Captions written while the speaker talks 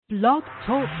Blog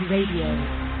Talk Radio.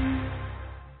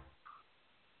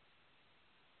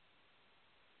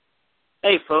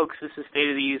 Hey folks, this is State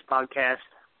of the Youth Podcast.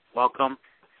 Welcome.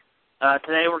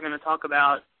 Today we're going to talk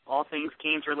about all things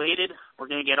Canes related. We're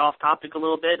going to get off topic a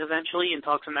little bit eventually and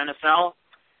talk some NFL.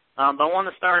 But I want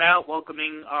to start out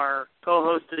welcoming our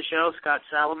co-host of the show, Scott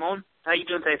Salamone. How you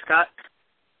doing today, Scott?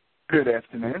 Good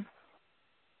afternoon.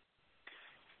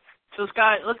 So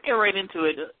Scott, let's get right into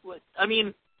it. I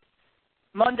mean,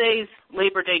 Monday's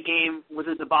Labor Day game was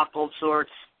a debacle of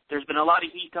sorts. There's been a lot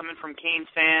of heat coming from Canes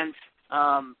fans.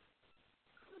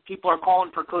 People are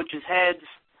calling for coaches' heads.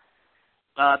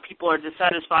 People are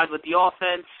dissatisfied with the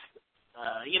offense.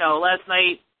 Last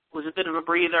night was a bit of a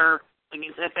breather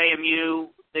against FAMU.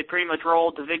 They pretty much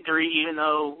rolled to victory, even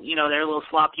though, they're a little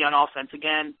sloppy on offense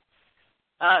again.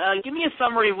 Give me a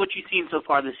summary of what you've seen so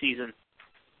far this season.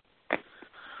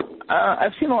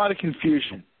 I've seen a lot of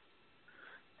confusion,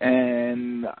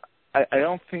 and I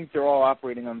don't think they're all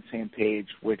operating on the same page,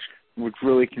 which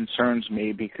really concerns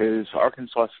me because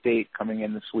Arkansas State coming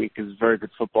in this week is a very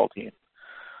good football team.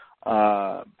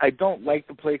 I don't like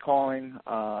the play calling.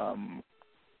 I'm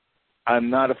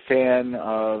not a fan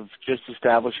of just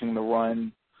establishing the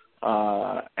run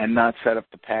and not set up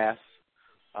the pass.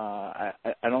 I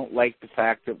don't like the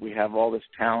fact that we have all this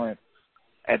talent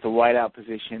at the wideout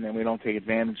position and we don't take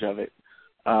advantage of it.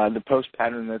 The post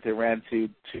pattern that they ran to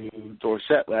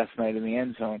Dorsett last night in the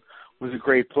end zone was a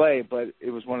great play, but it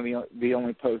was one of the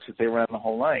only posts that they ran the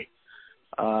whole night.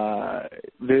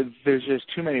 There's just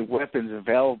too many weapons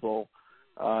available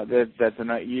that they're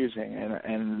not using,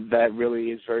 and that really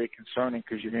is very concerning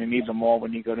because you're going to need them all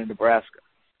when you go to Nebraska.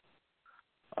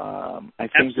 I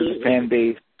think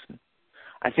that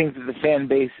the fan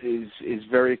base is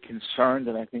very concerned,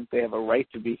 and I think they have a right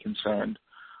to be concerned.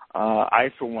 I,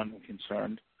 for one, am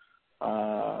concerned.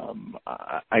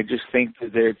 I just think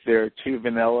that they're too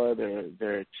vanilla.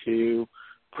 They're too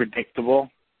predictable.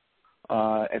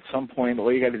 At some point,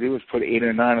 all you got to do is put 8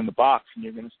 or 9 in the box, and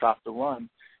you're going to stop the run.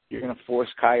 You're going to force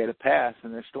Kaya to pass,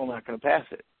 and they're still not going to pass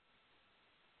it.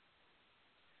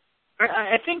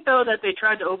 I think, though, that they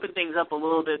tried to open things up a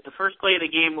little bit. The first play of the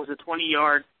game was a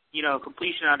 20-yard,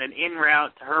 completion on an in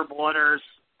route to Herb Waters.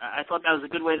 I thought that was a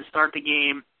good way to start the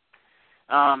game.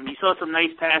 You saw some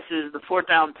nice passes. The fourth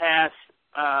down pass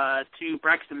to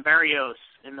Braxton Berrios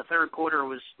in the third quarter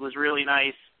was really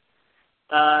nice.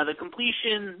 The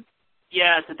completion,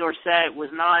 to Dorsett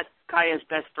was not Kaya's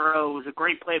best throw. It was a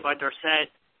great play by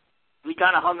Dorsett. We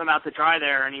kind of hung him out to dry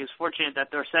there, and he was fortunate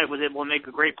that Dorsett was able to make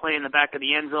a great play in the back of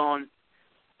the end zone.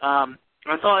 I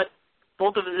thought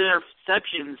both of his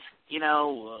interceptions,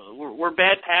 were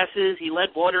bad passes. He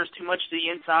led Waters too much to the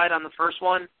inside on the first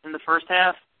one in the first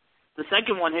half. The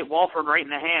second one hit Walford right in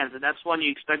the hands, and that's one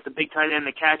you expect the big tight end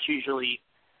to catch usually.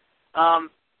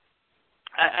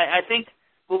 I think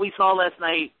what we saw last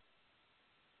night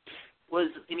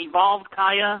was an evolved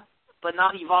Kaya, but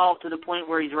not evolved to the point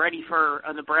where he's ready for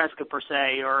a Nebraska per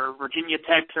se, or Virginia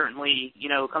Tech certainly,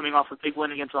 coming off a big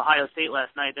win against Ohio State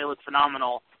last night. They looked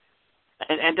phenomenal,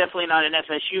 and definitely not an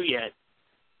FSU yet.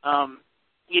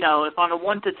 If on a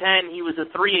 1 to 10 he was a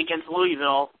 3 against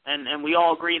Louisville, and we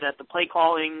all agree that the play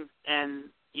calling and,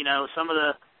 some of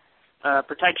the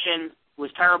protection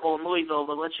was terrible in Louisville,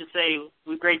 but let's just say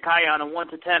we grade Kaya on a 1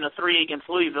 to 10, a 3 against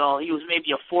Louisville. He was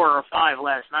maybe a 4 or a 5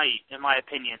 last night, in my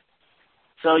opinion.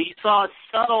 So you saw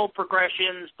subtle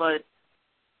progressions, but,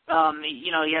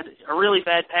 he had a really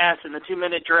bad pass in the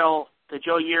 2-minute drill to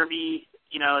Joe Yearby.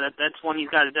 That's one he's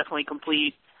got to definitely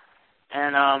complete.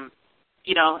 And,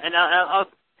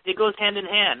 it goes hand in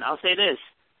hand. I'll say this.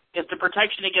 If the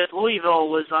protection against Louisville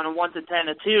was on a 1 to 10,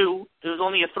 a 2, it was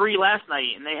only a 3 last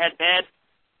night, and they had bad,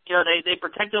 they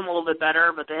protected them a little bit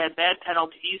better, but they had bad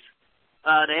penalties.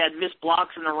 They had missed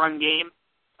blocks in the run game.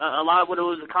 A lot of what it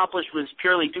was accomplished was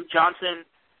purely Duke Johnson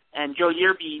and Joe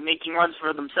Yearby making runs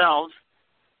for themselves.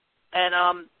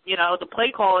 And, the play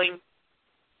calling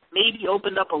maybe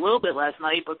opened up a little bit last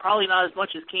night, but probably not as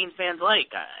much as Canes fans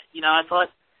like. I thought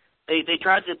they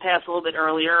tried to pass a little bit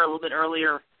earlier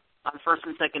on first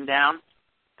and second down.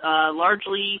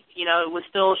 Largely, it was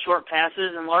still short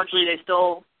passes, and largely they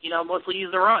still, mostly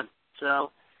use the run.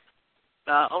 So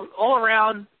all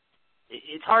around,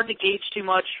 it's hard to gauge too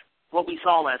much what we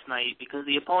saw last night because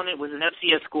the opponent was an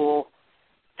FCS school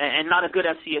and not a good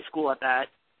FCS school at that.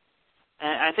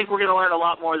 And I think we're going to learn a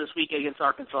lot more this week against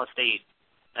Arkansas State,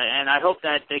 and I hope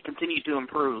that they continue to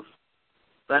improve.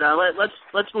 But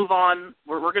let's move on.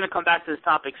 We're going to come back to this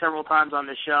topic several times on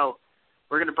this show.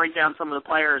 We're going to break down some of the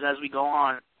players as we go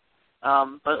on.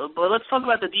 But let's talk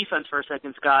about the defense for a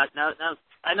second, Scott. Now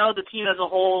I know the team as a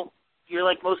whole, you're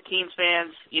like most Canes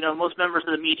fans, most members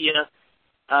of the media,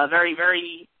 very,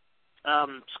 very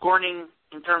scorning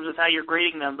in terms of how you're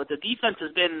grading them. But the defense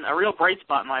has been a real bright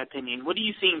spot, in my opinion. What are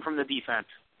you seeing from the defense?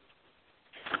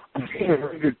 I'm seeing a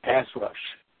very good pass rush.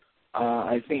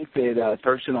 I think that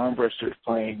Thurston Armbruster is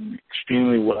playing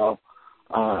extremely well.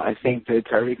 I think that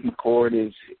Tyreek McCord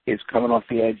is coming off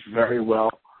the edge very well.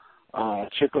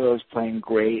 Chickalo is playing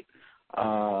great,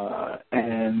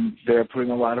 and they're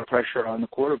putting a lot of pressure on the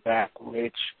quarterback,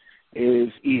 which is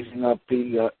easing up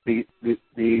the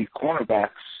cornerbacks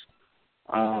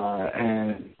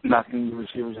and knocking the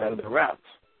receivers out of their routes.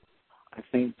 I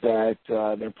think that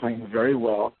they're playing very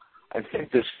well. I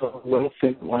think there's still a little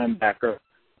thin linebacker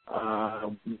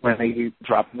when they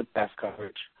drop in the pass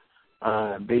coverage.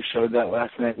 They showed that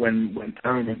last night when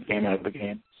Perryman came out of the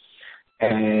game.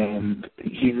 And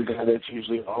he's a guy that's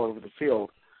usually all over the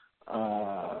field.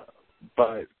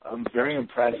 But I'm very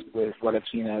impressed with what I've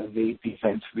seen out of the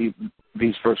defense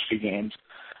these first few games.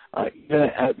 Even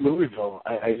at Louisville,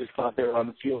 I just thought they were on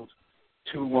the field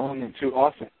too long and too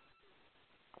often.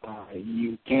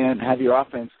 You can't have your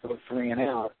offense go 3 and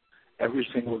out every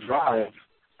single drive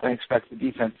and expect the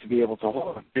defense to be able to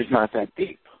hold them. It's not that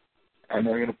deep. And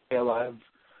they're going to play a lot of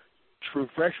true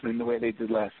freshmen the way they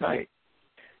did last night.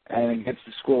 And against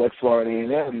a school like Florida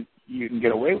A&M, you can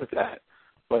get away with that.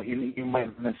 But you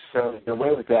might not necessarily get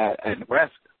away with that at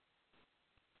Nebraska.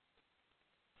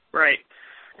 Right.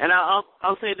 And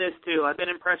I'll say this, too. I've been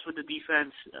impressed with the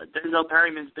defense. Denzel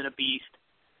Perryman's been a beast.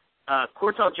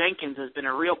 Cortell Jenkins has been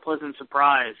a real pleasant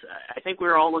surprise. I think we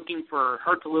were all looking for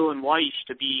Hurtelu and Weiss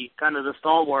to be kind of the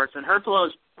stalwarts. And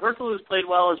Hurtelu's played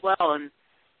well as well. And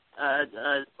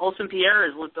Olsen Pierre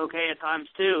has looked okay at times,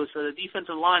 too. So the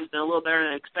defensive line's been a little better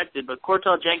than expected. But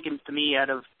Cortell Jenkins, to me, out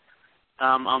of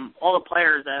all the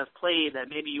players that have played that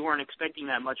maybe you weren't expecting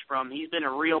that much from, he's been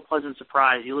a real pleasant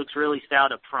surprise. He looks really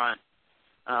stout up front.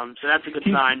 So that's a good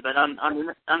sign. But on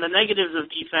the negatives of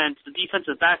defense, the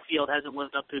defensive backfield hasn't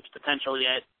lived up to its potential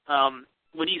yet.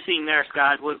 What are you seeing there,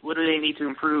 Scott? What do they need to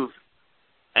improve?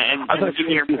 And I thought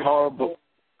horrible.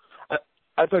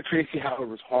 I thought Tracy Howard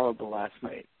was horrible last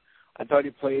night. I thought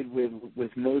he played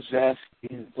with no zest. He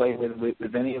didn't play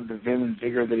with any of the vim and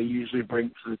vigor that he usually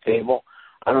brings to the table.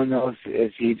 I don't know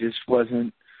if he just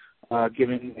wasn't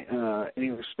giving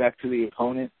any respect to the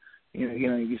opponent. You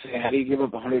you say, how do you give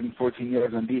up 114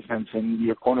 yards on defense and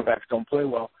your cornerbacks don't play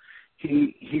well?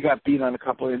 He got beat on a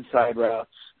couple of inside routes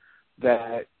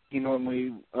that he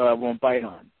normally won't bite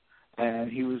on, and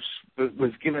he was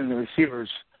giving the receivers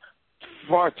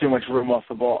far too much room off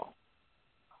the ball.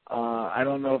 I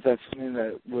don't know if that's something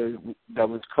that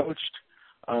was coached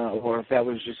or if that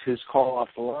was just his call off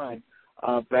the line.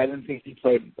 But I didn't think he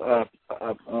played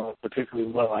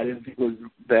particularly well. I didn't think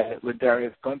that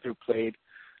Ladarius Gunther played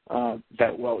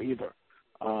that well either.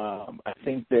 I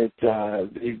think that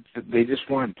they just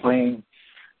weren't playing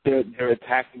their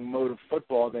attacking mode of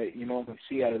football that you normally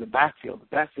see out of the backfield.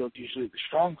 The backfield's usually the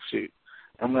strong suit,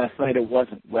 and last night it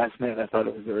wasn't. Last night I thought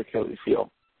it was their Achilles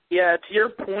heel. Yeah, to your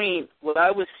point, what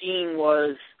I was seeing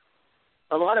was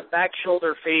a lot of back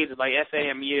shoulder fades by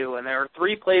FAMU, and there were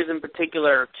 3 plays in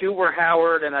particular. 2 were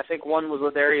Howard, and I think 1 was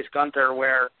Ladarius Gunther,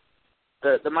 where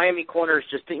the Miami corners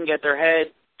just didn't get their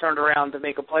head turned around to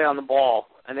make a play on the ball,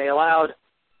 and they allowed,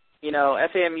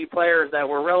 FAMU players that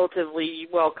were relatively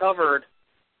well covered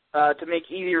to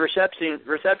make easy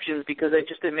receptions because they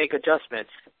just didn't make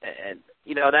adjustments. And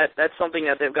that's something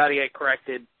that they've got to get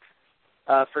corrected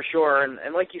for sure.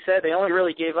 And like you said, they only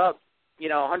really gave up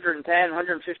 110,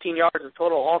 115 yards of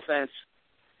total offense.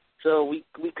 So we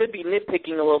could be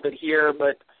nitpicking a little bit here,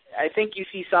 but I think you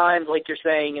see signs, like you're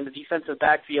saying, in the defensive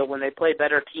backfield when they play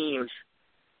better teams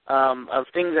of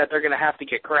things that they're going to have to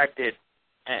get corrected.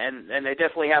 And they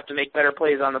definitely have to make better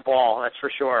plays on the ball, that's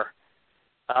for sure.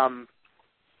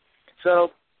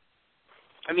 So,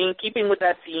 keeping with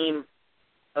that theme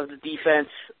of the defense,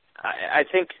 I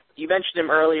think you mentioned him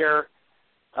earlier.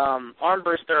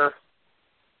 Armbruster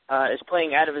is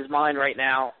playing out of his mind right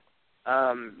now.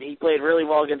 He played really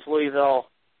well against Louisville.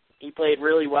 He played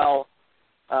really well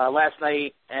last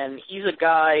night, and he's a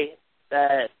guy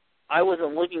that I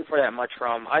wasn't looking for that much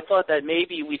from. I thought that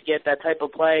maybe we'd get that type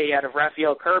of play out of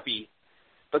Raphael Kirby,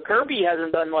 but Kirby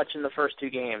hasn't done much in the first 2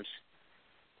 games.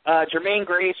 Jermaine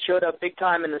Grace showed up big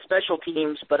time in the special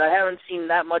teams, but I haven't seen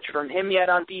that much from him yet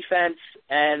on defense,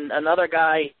 and another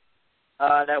guy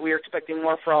that we were expecting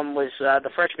more from was the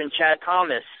freshman Chad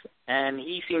Thomas, and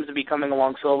he seems to be coming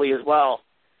along slowly as well.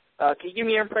 Can you give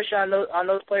me your impression on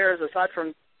those players aside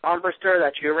from Armbruster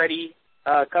that you already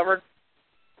covered?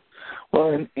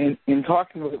 Well, in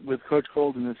talking with Coach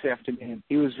Golden this afternoon,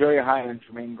 he was very high on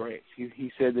Jermaine Grace.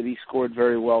 He said that he scored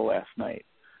very well last night,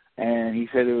 and he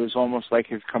said it was almost like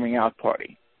his coming out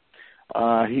party.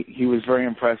 He was very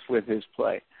impressed with his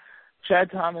play.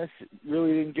 Chad Thomas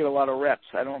really didn't get a lot of reps.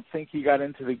 I don't think he got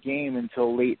into the game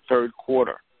until late third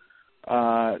quarter.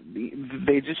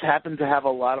 They just happened to have a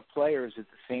lot of players at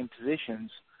the same positions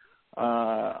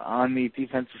on the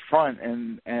defensive front,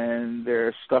 and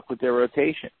they're stuck with their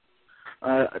rotation.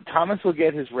 Thomas will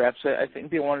get his reps. I think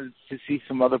they wanted to see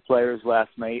some other players last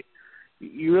night.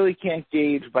 You really can't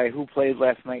gauge by who played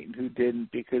last night and who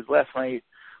didn't, because last night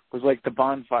was like the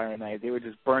bonfire night. They were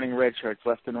just burning red shirts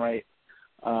left and right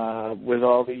with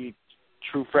all the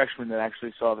true freshmen that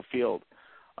actually saw the field.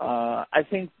 I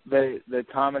think that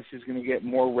Thomas is going to get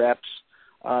more reps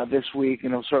this week,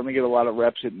 and he'll certainly get a lot of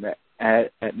reps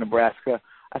at Nebraska.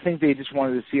 I think they just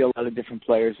wanted to see a lot of different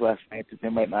players last night that they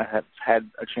might not have had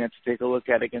a chance to take a look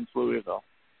at against Louisville.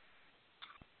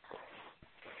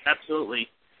 Absolutely.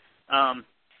 And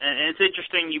it's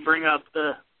interesting you bring up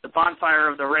the bonfire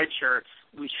of the red shirts,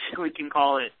 we can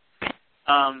call it.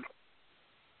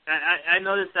 I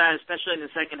noticed that, especially in the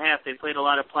second half, they played a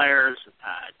lot of players.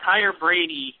 Tyre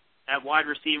Brady at wide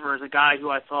receiver is a guy who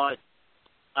I thought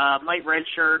might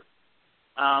redshirt,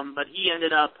 but he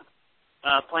ended up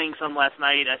playing some last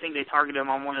night. I think they targeted him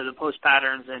on one of the post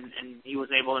patterns, and he was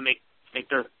able to make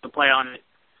the play on it.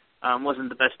 Wasn't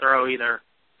the best throw either.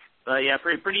 But, yeah,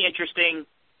 pretty interesting.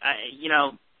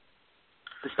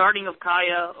 The starting of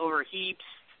Kaya over Heaps,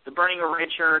 the burning of red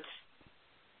shirts.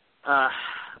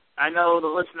 I know the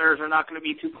listeners are not going to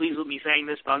be too pleased with me saying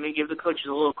this, but I'm going to give the coaches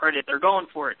a little credit. They're going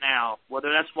for it now,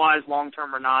 whether that's wise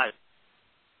long-term or not.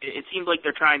 It seems like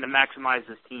they're trying to maximize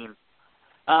this team.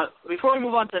 Before we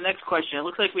move on to the next question, it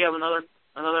looks like we have another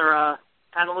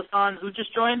panelist on. Who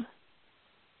just joined?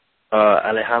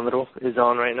 Alejandro is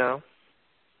on right now.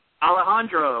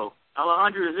 Alejandro,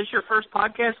 is this your first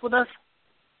podcast with us?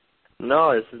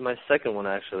 No, this is my second one,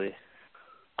 actually.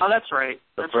 Oh, that's right.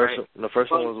 The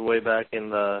first one was way back in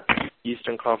the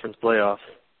Eastern Conference playoffs.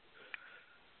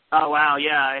 Oh, wow,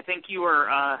 yeah. I think you were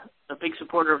a big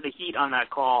supporter of the Heat on that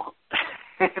call.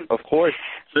 Of course.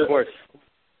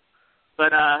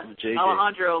 But,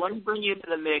 Alejandro, let me bring you into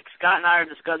the mix. Scott and I are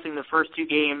discussing the first two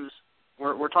games.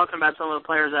 We're talking about some of the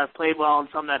players that have played well and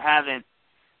some that haven't.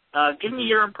 Give me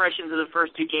your impressions of the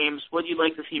first two games, what you'd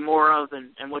like to see more of,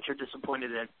 and what you're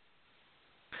disappointed in.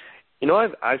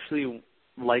 I've actually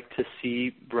liked to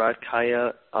see Brad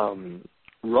Kaya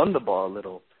run the ball a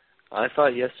little. I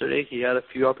thought yesterday he had a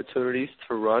few opportunities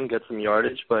to run, get some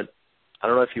yardage, but I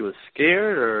don't know if he was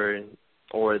scared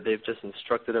or they've just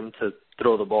instructed him to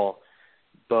throw the ball.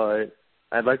 But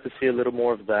I'd like to see a little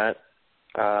more of that.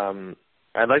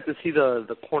 I'd like to see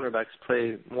the cornerbacks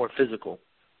play more physical.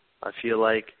 I feel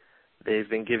like they've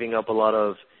been giving up a lot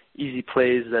of easy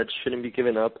plays that shouldn't be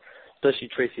given up, especially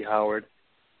Tracy Howard.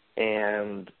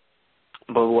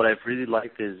 But what I've really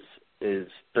liked is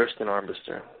Thurston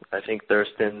Armbruster. I think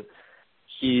Thurston,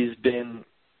 he's been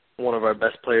one of our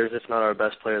best players, if not our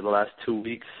best player the last 2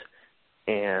 weeks,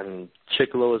 and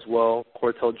Chicolo as well,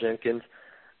 Cortel Jenkins.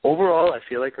 Overall, I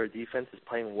feel like our defense is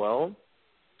playing well.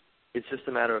 It's just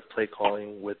a matter of play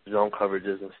calling with zone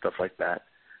coverages and stuff like that.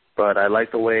 But I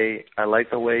like the way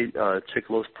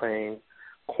Chicolo's playing.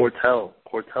 Cortel,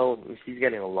 he's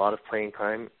getting a lot of playing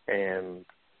time, and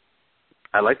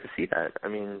I like to see that. I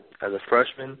mean, as a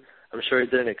freshman, I'm sure he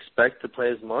didn't expect to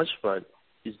play as much, but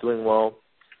he's doing well.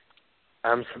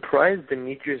 I'm surprised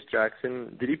Demetrius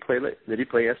Jackson, did he play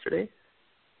yesterday?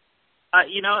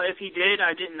 If he did,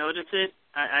 I didn't notice it.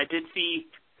 I did see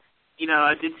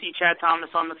Chad Thomas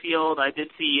on the field. I did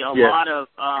see a lot of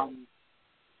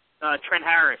Trent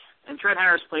Harris. And Trent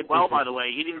Harris played well, by the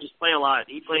way. He didn't just play a lot.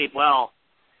 He played well.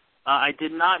 I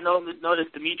did not notice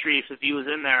Demetrius if he was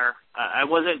in there. I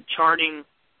wasn't charting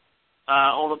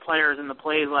all the players in the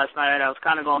plays last night. I was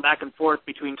kind of going back and forth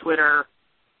between Twitter,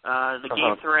 the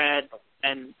game thread,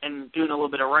 and doing a little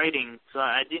bit of writing. So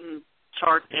I didn't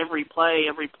chart every play,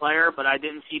 every player, but I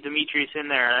didn't see Demetrius in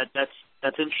there.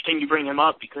 That's interesting you bring him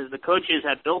up because the coaches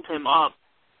had built him up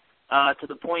to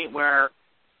the point where,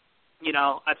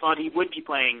 I thought he would be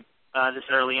playing this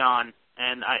early on,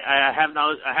 and I have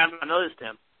not noticed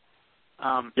him.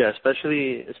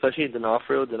 Especially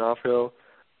D'Onofrio,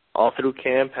 all through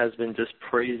camp has been just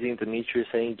praising Demetrius,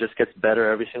 saying he just gets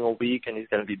better every single week and he's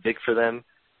going to be big for them.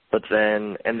 But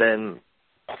then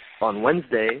on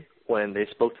Wednesday, when they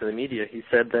spoke to the media, he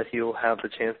said that he'll have the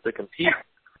chance to compete.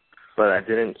 But I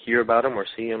didn't hear about him or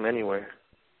see him anywhere.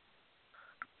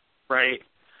 Right.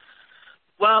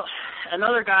 Well,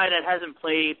 another guy that hasn't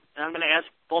played, and I'm going to ask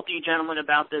both of you gentlemen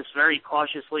about this very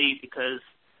cautiously because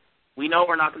we know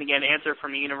we're not going to get an answer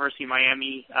from the University of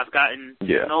Miami. I've gotten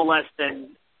no less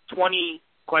than 20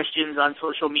 questions on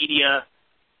social media,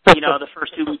 the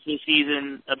first 2 weeks of the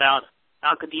season about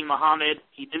Al-Qadim Muhammad.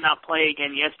 He did not play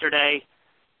again yesterday.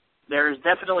 There's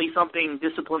definitely something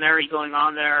disciplinary going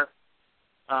on there.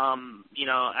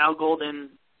 Al Golden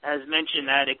has mentioned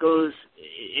that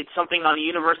it's something on the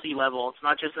university level. It's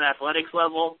not just an athletics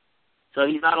level. So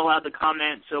he's not allowed to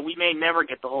comment. So we may never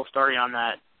get the whole story on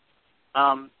that.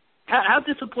 How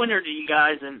disappointed are you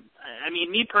guys? And I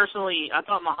mean, me personally, I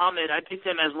thought Muhammad, I picked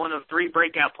him as one of 3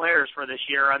 breakout players for this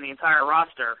year on the entire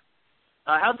roster.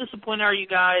 How disappointed are you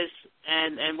guys?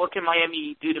 And what can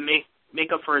Miami do to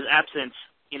make up for his absence?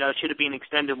 Should it be an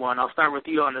extended one? I'll start with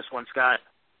you on this one, Scott.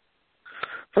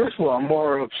 First of all, I'm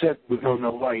more upset we don't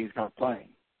know why he's not playing.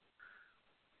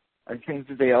 I think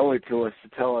that they owe it to us to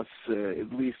tell us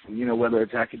at least, whether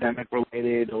it's academic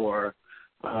related or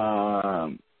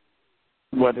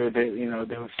whether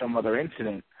there was some other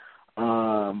incident.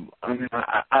 I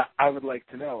would like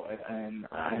to know, and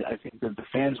I think that the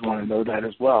fans want to know that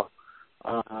as well.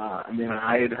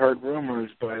 I had heard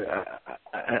rumors, but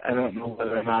I don't know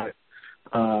whether or not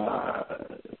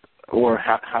or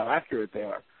how accurate they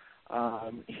are.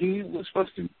 He was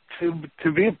supposed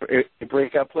to be a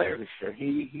breakout player this year.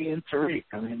 He and Tariq.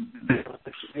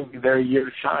 This is going to be their year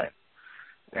to shine.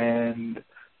 And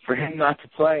for him not to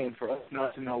play and for us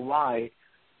not to know why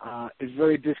is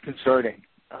very disconcerting.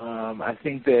 I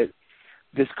think that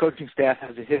this coaching staff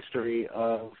has a history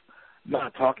of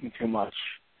not talking too much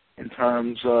in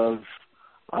terms of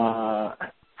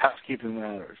housekeeping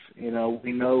matters.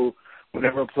 We know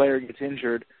whenever a player gets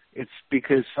injured, it's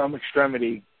because some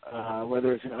extremity,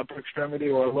 whether it's an upper extremity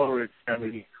or a lower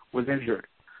extremity, was injured.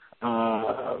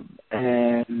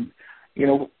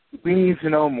 We need to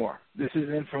know more. This is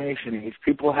an information age.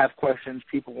 People have questions.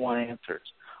 People want answers.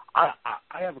 I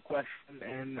have a question,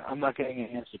 and I'm not getting an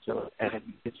answer to it, and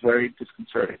it's very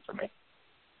disconcerting for me.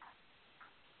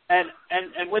 And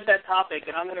with that topic,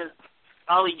 and I'm going to,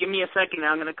 Ollie, give me a second, and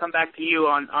I'm going to come back to you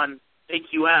on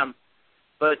AQM,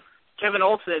 but Kevin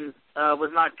Olson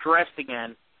was not dressed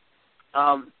again.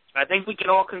 I think we can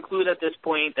all conclude at this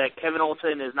point that Kevin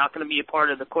Olson is not going to be a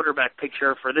part of the quarterback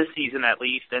picture for this season at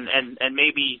least, and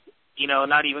maybe,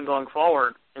 not even going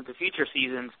forward into future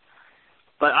seasons.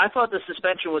 But I thought the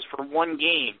suspension was for 1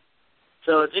 game.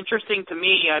 So it's interesting to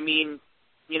me.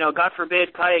 God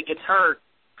forbid Kaya gets hurt.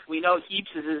 We know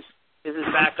Heaps is his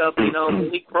backup.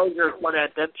 Malik Crozier is on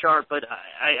that depth chart. But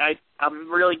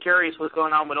I'm really curious what's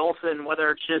going on with Olsen, whether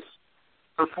it's just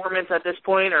performance at this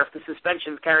point or if the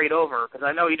suspension's carried over, because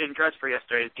I know he didn't dress for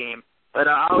yesterday's game. But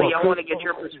Ollie, I want to get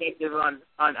your perspective on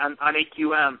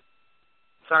AQM.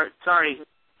 Sorry,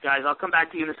 guys. I'll come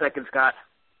back to you in a second, Scott.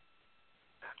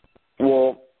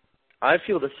 Well, I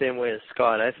feel the same way as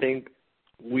Scott. I think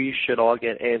we should all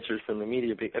get answers from the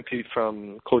media,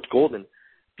 from Coach Golden,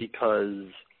 because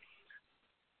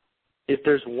if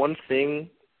there's one thing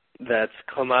that's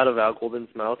come out of Al Golden's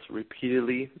mouth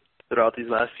repeatedly throughout these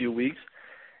last few weeks,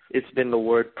 it's been the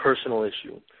word personal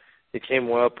issue. It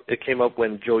came up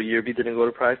when Joe Yearby didn't go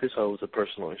to practice, so it was a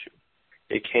personal issue.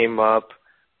 It came up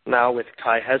now with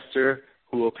Kai Hester,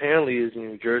 who apparently is in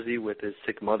New Jersey with his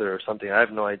sick mother or something. I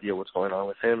have no idea what's going on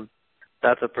with him.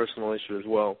 That's a personal issue as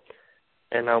well.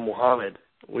 And now Muhammad.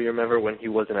 We remember when he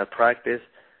wasn't at practice,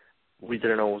 we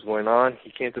didn't know what was going on.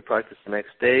 He came to practice the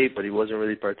next day, but he wasn't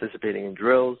really participating in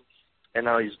drills. And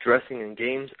now he's dressing in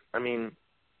games.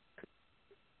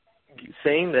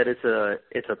 Saying that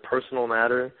it's a personal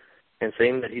matter and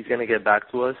saying that he's going to get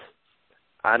back to us,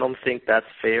 I don't think that's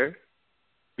fair,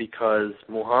 because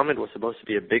Muhammad was supposed to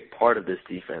be a big part of this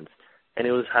defense, and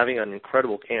he was having an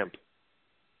incredible camp.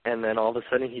 And then all of a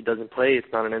sudden he doesn't play. It's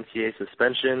not an NCAA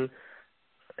suspension.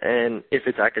 And if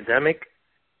it's academic,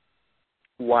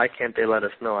 why can't they let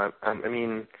us know?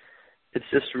 It's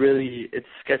just really, it's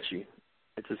sketchy.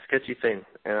 It's a sketchy thing,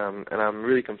 and I'm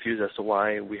really confused as to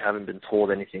why we haven't been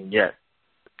told anything yet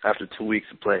after 2 weeks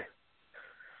of play.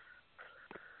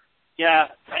 Yeah,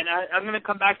 and I'm going to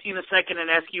come back to you in a second and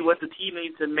ask you what the team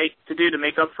needs to do to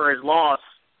make up for his loss,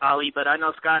 Ali, but I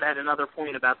know Scott had another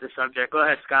point about this subject. Go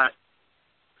ahead, Scott.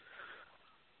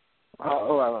 I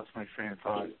lost my train of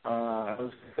thought. I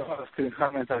was going to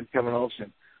comment on Kevin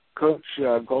Olsen. Coach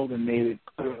Golden made it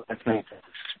clear last night that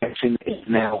the suspension is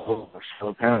now over, so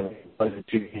apparently it was a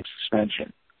 2-game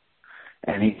suspension.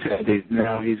 And he said that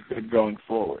now he's good going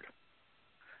forward.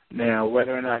 Now,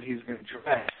 whether or not he's going to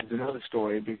dress is another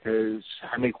story, because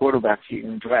how many quarterbacks are you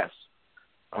going to dress?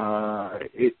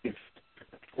 If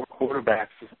 4 quarterbacks,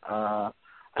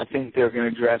 I think they're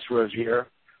going to dress Rozier.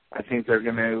 I think they're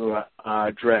going to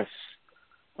dress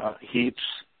Heaps.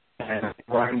 And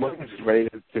Ryan Williams is ready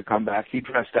to come back. He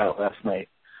dressed out last night.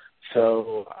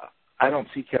 So I don't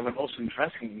see Kevin Olsen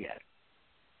dressing yet.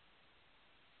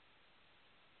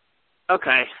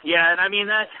 Okay. Yeah, and I mean,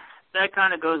 that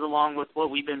kind of goes along with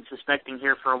what we've been suspecting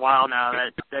here for a while now,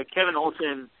 that Kevin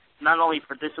Olsen, not only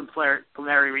for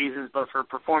disciplinary reasons, but for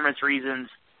performance reasons,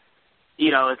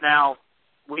 is now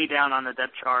way down on the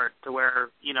depth chart to where,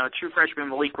 true freshman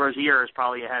Malik Rozier is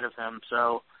probably ahead of him.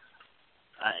 So,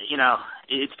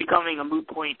 it's becoming a moot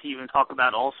point to even talk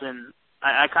about Olsen.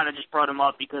 I kind of just brought him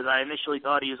up because I initially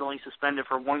thought he was only suspended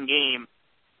for one game,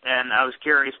 and I was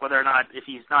curious whether or not, if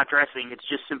he's not dressing, it's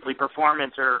just simply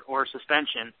performance or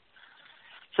suspension.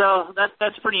 So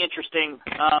that's pretty interesting.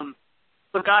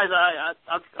 But guys,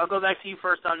 I'll go back to you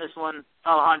first on this one,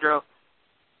 Alejandro.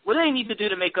 What do they need to do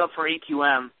to make up for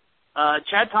AQM?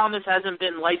 Chad Thomas hasn't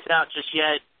been lights out just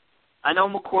yet. I know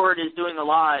McCord is doing a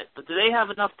lot, but do they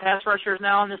have enough pass rushers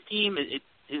now on this team? Is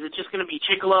it just going to be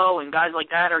Chicolo and guys like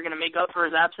that are going to make up for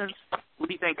his absence? What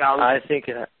do you think, Ali? I think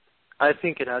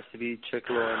it has to be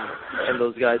Chicolo and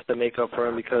those guys that make up for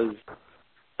him, because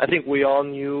I think we all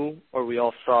knew, or we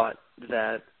all thought,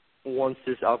 that once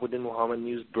this Al-Quadin Muhammad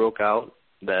news broke out,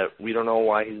 that we don't know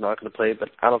why he's not going to play, but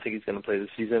I don't think he's going to play this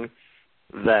season,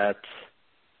 that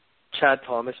Chad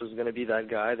Thomas was going to be that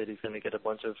guy, that he's going to get a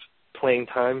bunch of playing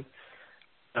time.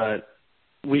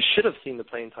 We should have seen the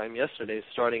playing time yesterday,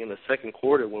 starting in the second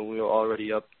quarter when we were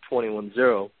already up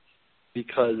 21-0,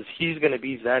 because he's going to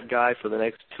be that guy for the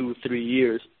next 2-3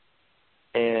 years.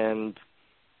 And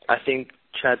I think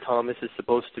Chad Thomas is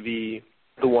supposed to be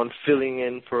the one filling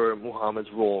in for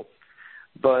Muhammad's role.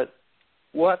 But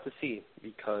we'll have to see,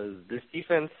 because this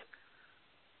defense,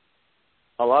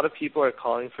 a lot of people are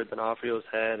calling for D'Onofrio's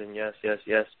head, and yes,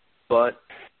 but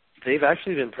they've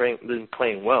actually been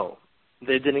playing well.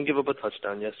 They didn't give up a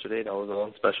touchdown yesterday. That was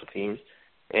on special teams.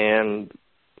 And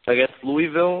against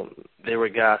Louisville, they were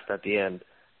gassed at the end.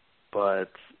 But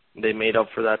they made up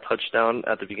for that touchdown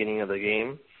at the beginning of the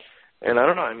game. And I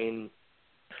don't know. I mean,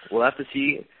 we'll have to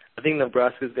see. I think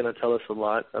Nebraska's going to tell us a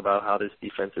lot about how this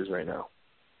defense is right now.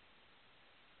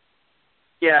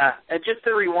 Yeah, and just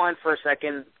to rewind for a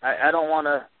second, I don't want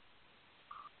to,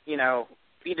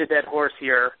 beat a dead horse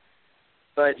here.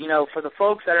 But, for the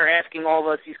folks that are asking all of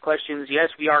us these questions, yes,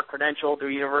 we are credentialed through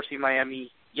University of Miami.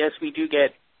 Yes, we do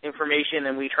get information,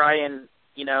 and we try and,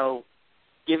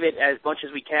 give it as much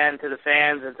as we can to the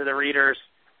fans and to the readers.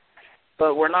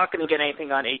 But we're not going to get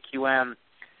anything on AQM.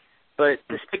 But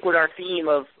to stick with our theme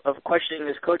of questioning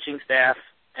this coaching staff,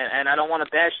 and I don't want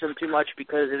to bash them too much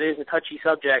because it is a touchy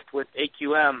subject with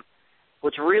AQM,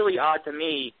 what's really odd to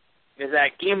me is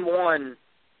that Game 1,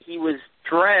 he was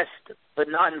dressed but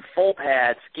not in full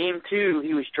pads. Game 2,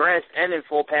 he was dressed and in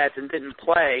full pads and didn't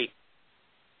play.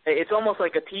 It's almost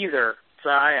like a teaser. So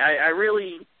I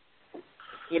really,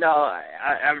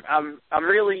 I'm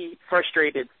really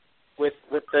frustrated with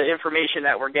the information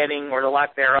that we're getting or the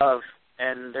lack thereof,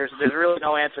 and there's really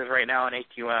no answers right now on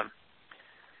AQM.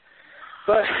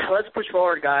 But let's push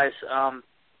forward, guys.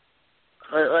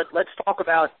 Let's talk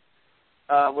about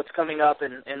what's coming up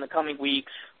in the coming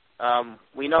weeks.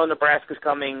 We know Nebraska's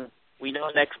coming. We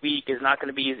know next week is not going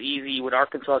to be as easy with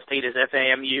Arkansas State as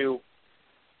FAMU.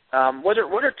 What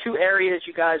are two areas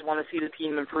you guys want to see the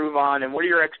team improve on, and what are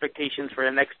your expectations for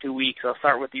the next 2 weeks? I'll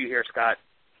start with you here, Scott.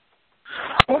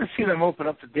 I want to see them open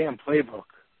up the damn playbook.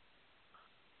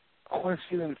 I want to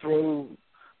see them throw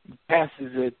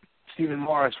passes that Stephen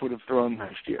Morris would have thrown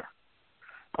last year.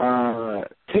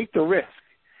 Take the risk.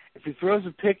 If he throws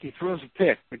a pick, he throws a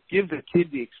pick, but give the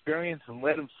kid the experience and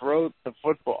let him throw the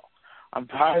football. I'm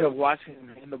tired of watching him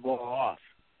hand the ball off.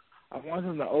 I want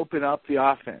him to open up the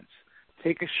offense.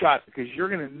 Take a shot, because you're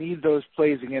going to need those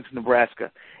plays against Nebraska.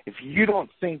 If you don't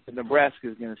think that Nebraska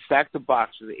is going to stack the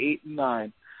box with 8 and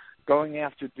 9 going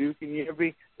after Duke and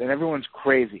Yerby, then everyone's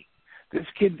crazy. This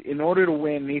kid, in order to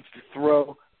win, needs to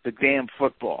throw the damn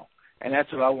football, and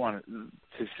that's what I want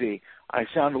to see. I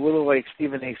sound a little like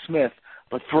Stephen A. Smith,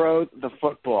 but throw the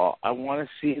football. I want to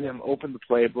see them open the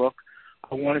playbook.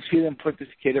 I want to see them put this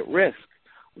kid at risk.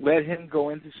 Let him go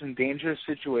into some dangerous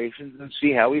situations and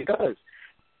see how he does.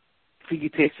 If he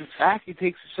takes a sack, he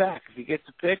takes a sack. If he gets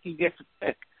a pick, he gets a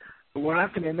pick. But we're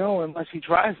not going to know unless he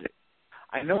tries it.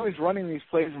 I know he's running these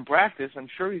plays in practice. I'm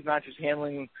sure he's not just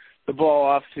handling the ball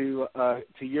off to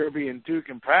Yerby and Duke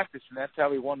in practice, and that's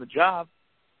how he won the job.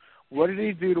 What did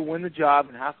he do to win the job,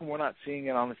 and how come we're not seeing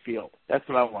it on the field? That's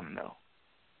what I want to know.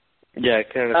 Yeah, I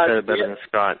couldn't have said it better than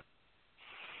Scott.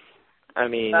 I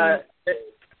mean...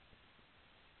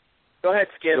 go ahead,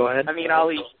 Skip. Go ahead. I mean,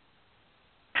 Ali.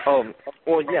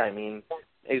 Well, yeah, I mean,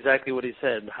 exactly what he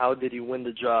said. How did he win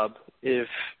the job if,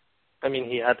 I mean,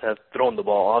 he had to have thrown the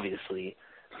ball, obviously.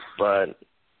 But,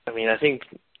 I mean, I think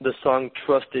the song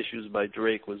Trust Issues by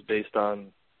Drake was based on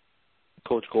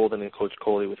Coach Golden and Coach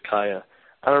Coley with Kaya.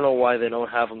 I don't know why they don't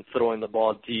have him throwing the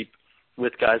ball deep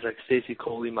with guys like Stacey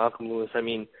Coley, Malcolm Lewis. I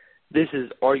mean, this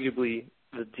is arguably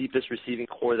the deepest receiving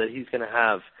core that he's going to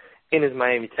have in his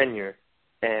Miami tenure.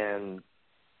 And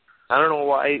I don't know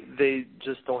why they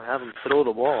just don't have him throw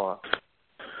the ball.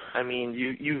 I mean,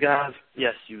 you guys,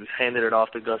 yes, you handed it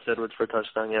off to Gus Edwards for a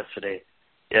touchdown yesterday.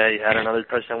 Yeah, you had another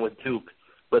touchdown with Duke.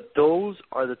 But those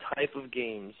are the type of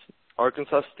games,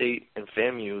 Arkansas State and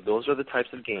FAMU, those are the types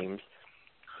of games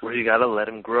where you got to let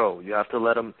him grow. You have to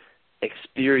let him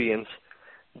experience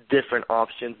different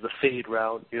options, the fade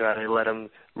route. You got to let him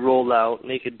roll out,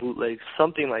 naked bootlegs,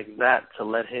 something like that to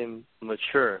let him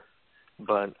mature.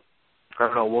 But I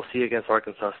don't know. We'll see against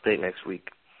Arkansas State next week.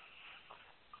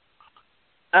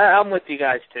 I'm with you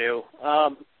guys, too.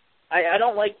 I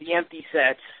don't like the empty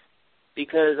sets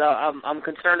because I'm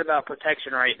concerned about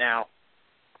protection right now.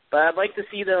 But I'd like to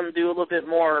see them do a little bit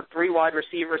more 3 wide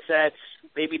receiver sets,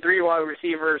 maybe 3 wide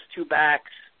receivers, 2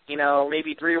 backs,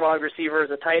 maybe 3 wide receivers,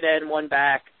 a tight end, 1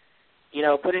 back.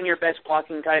 Put in your best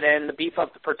blocking tight end to beef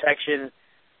up the protection.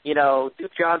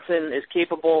 Duke Johnson is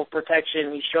capable of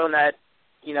protection. He's shown that,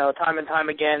 time and time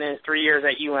again in his 3 years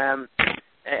at UM.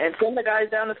 And send the guys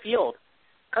down the field.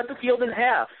 Cut the field in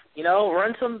half.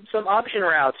 Run some option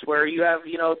routes where you have,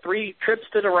 3 trips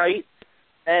to the right,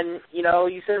 and,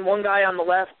 you send 1 guy on the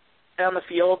left down the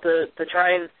field to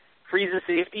try and freeze the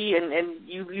safety, and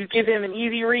you give him an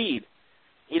easy read.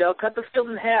 Cut the field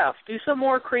in half. Do some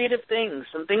more creative things,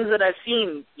 some things that I've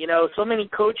seen, so many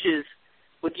coaches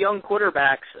with young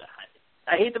quarterbacks.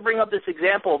 I hate to bring up this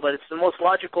example, but it's the most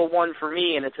logical one for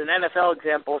me, and it's an NFL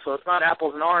example, so it's not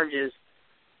apples and oranges.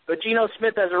 But Geno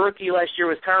Smith as a rookie last year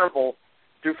was terrible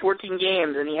through 14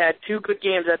 games, and he had 2 good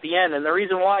games at the end. And the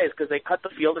reason why is because they cut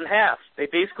the field in half. They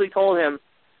basically told him,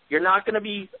 you're not going to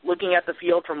be looking at the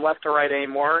field from left to right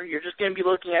anymore. You're just going to be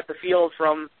looking at the field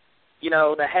from,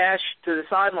 the hash to the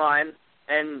sideline,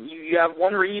 and you have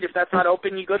 1 read. If that's not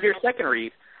open, you go to your second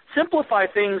read. Simplify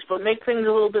things, but make things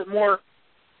a little bit more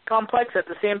complex at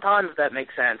the same time, if that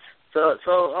makes sense.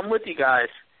 So I'm with you guys.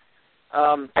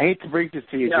 I hate to break this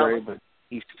to you, Jerry, but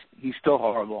he's still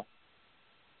horrible.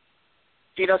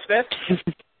 Geno Smith?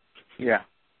 Yeah.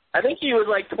 I think he was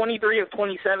like 23 of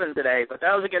 27 today, but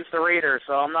that was against the Raiders,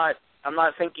 so I'm not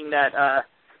thinking that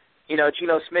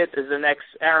Geno Smith is the next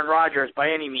Aaron Rodgers by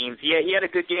any means. He had a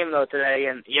good game though today,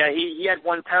 and he had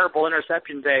 1 terrible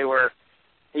interception day where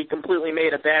he completely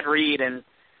made a bad read, and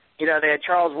they had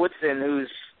Charles Woodson, who's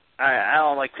I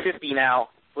don't know, like 50 now,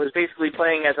 was basically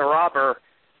playing as a robber,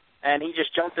 and he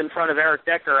just jumped in front of Eric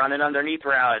Decker on an underneath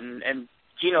route, and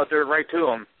Geno threw it right to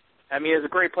him. I mean, it was a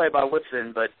great play by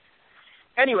Woodson, but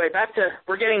anyway,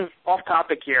 we're getting off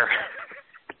topic here.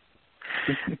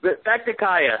 But back to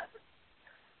Kaya.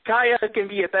 Kaya can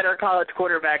be a better college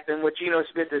quarterback than what Geno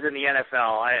Smith is in the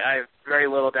NFL. I have very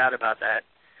little doubt about that.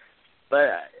 But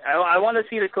I want to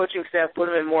see the coaching staff put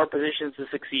him in more positions to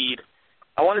succeed.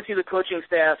 I want to see the coaching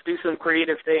staff do some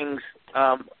creative things,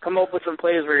 come up with some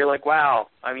plays where you're like, wow,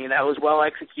 I mean, that was well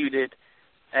executed,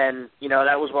 and,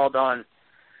 that was well done.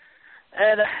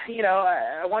 And,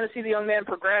 I want to see the young man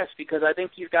progress because I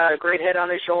think he's got a great head on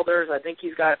his shoulders. I think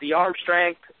he's got the arm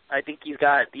strength. I think he's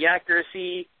got the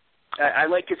accuracy. I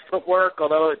like his footwork,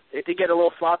 although it did get a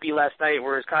little floppy last night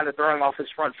where he was kind of throwing off his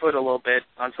front foot a little bit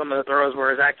on some of the throws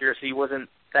where his accuracy wasn't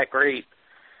that great.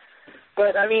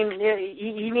 But, I mean,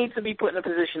 he needs to be put in a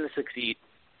position to succeed.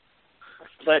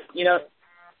 But,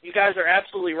 you guys are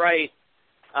absolutely right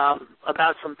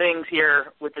about some things here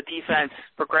with the defense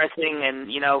progressing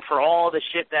and, for all the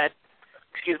shit that,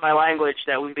 excuse my language,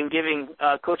 that we've been giving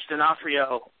Coach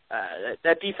D'Onofrio,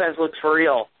 that defense looks for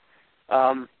real.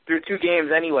 Through 2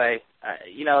 games anyway.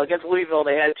 Against Louisville,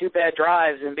 they had 2 bad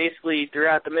drives, and basically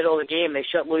throughout the middle of the game, they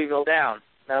shut Louisville down.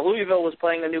 Now, Louisville was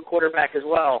playing a new quarterback as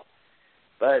well.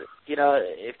 But,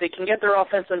 if they can get their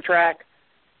offense on track,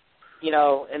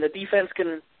 and the defense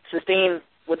can sustain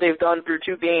what they've done through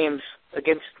 2 games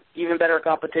against even better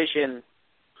competition,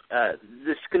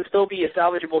 this can still be a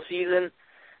salvageable season.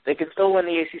 They can still win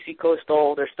the ACC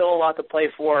Coastal. There's still a lot to play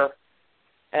for.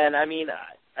 And, I mean,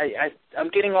 I'm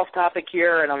getting off topic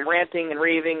here, and I'm ranting and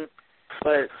raving.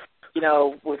 But,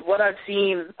 with what I've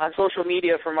seen on social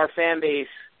media from our fan base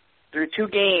through 2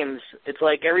 games, it's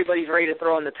like everybody's ready to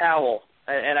throw in the towel.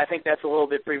 And I think that's a little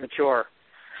bit premature.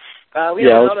 I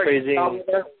was praising.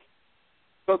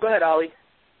 Go ahead, Ollie.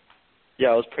 Yeah,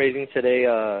 I was praising today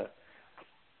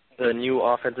the new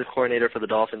offensive coordinator for the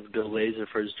Dolphins, Bill Lazor,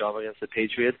 for his job against the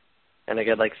Patriots, and I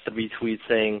get like 3 tweets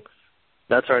saying,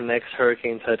 "That's our next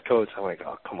Hurricanes head coach." I'm like,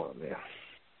 oh, come on, man.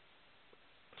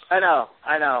 I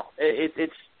know.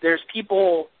 It's there's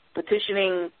people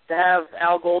petitioning to have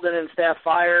Al Golden and staff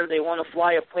fired. They want to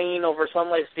fly a plane over Sun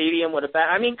Life Stadium with a bat.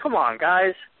 I mean, come on,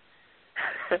 guys.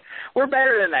 We're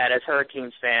better than that as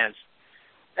Hurricanes fans.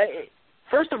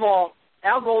 First of all,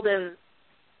 Al Golden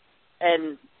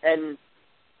and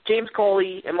James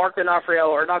Coley and Mark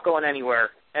D'Onofrio are not going anywhere,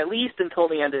 at least until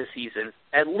the end of the season,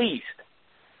 at least.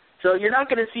 So you're not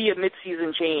going to see a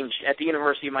midseason change at the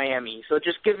University of Miami. So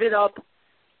just give it up,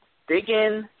 dig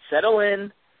in, settle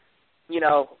in,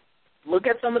 look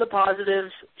at some of the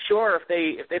positives. Sure, if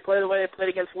they play the way they played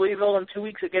against Louisville in 2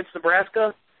 weeks against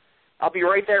Nebraska, I'll be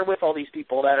right there with all these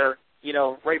people that are,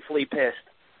 rightfully pissed.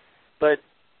 But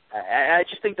I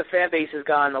just think the fan base has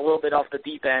gone a little bit off the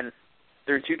deep end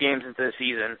through 2 games into the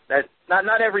season. That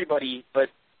not everybody, but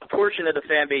a portion of the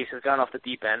fan base has gone off the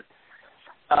deep end.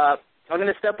 I'm going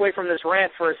to step away from this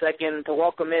rant for a second to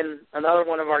welcome in another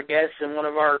one of our guests and one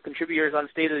of our contributors on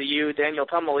State of the U, Daniel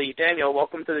Tumley. Daniel,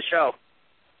 welcome to the show.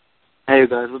 Hey,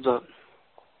 guys. What's up?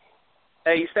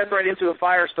 Hey, you stepped right into a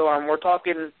firestorm. We're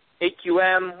talking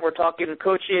AQM. We're talking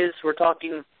coaches. We're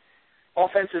talking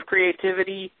offensive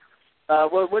creativity.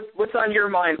 What's on your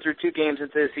mind through 2 games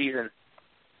into the season?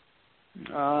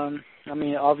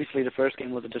 Obviously the first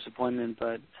game was a disappointment,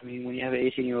 but, when you have an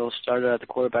 18-year-old starter at the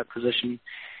quarterback position,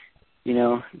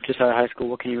 just out of high school,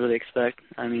 what can you really expect?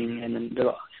 And then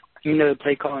the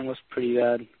play calling was pretty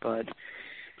bad, but,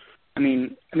 we're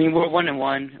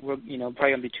 1-1. We're, probably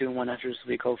going to be 2-1 after this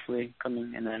week, hopefully,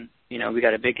 coming, and then, we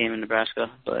got a big game in Nebraska,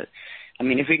 but,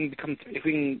 if we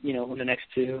can win the next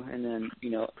 2 and then,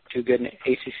 2 good in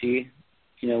ACC,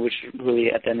 which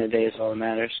really at the end of the day is all that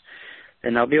matters,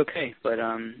 then I'll be okay. But,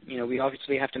 we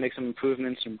obviously have to make some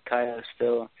improvements, and Kaya is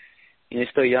still, he's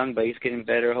still young, but he's getting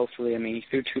better, hopefully. He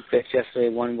threw 2 picks yesterday.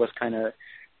 One was kind of,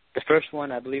 the first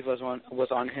one, I believe, was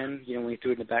on him, when he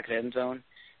threw it in the back of the end zone.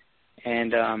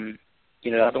 And,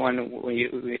 the other one, when he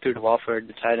threw to Walford,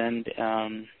 the tight end,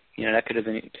 that could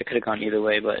have gone either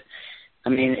way. But,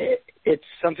 it's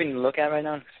something to look at right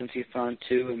now since he's thrown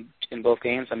 2 in both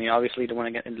games. Obviously the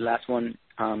last one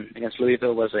against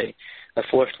Louisville was a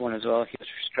forced one as well. He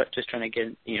was just trying to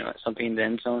get, something in the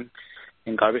end zone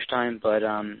in garbage time. But,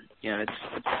 it's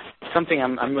something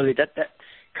I'm really, that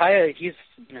Kaya, he's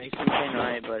been playing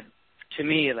right, but to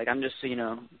me, I'm just,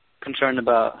 concerned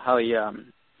about how he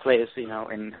plays,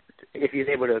 and if he's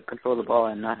able to control the ball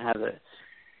and not have it,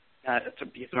 to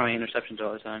be throwing interceptions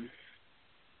all the time.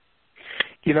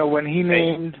 When he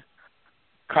named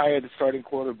Kaya the starting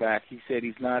quarterback, he said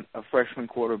he's not a freshman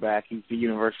quarterback. He's the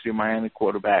University of Miami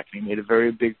quarterback. And he made a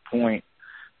very big point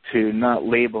to not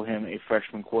label him a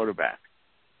freshman quarterback.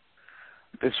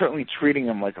 They're certainly treating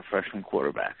him like a freshman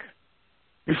quarterback.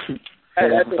 That's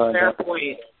a fair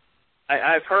point.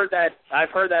 I've heard that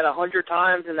 100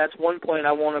 times, and that's one point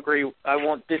I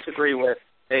won't disagree with.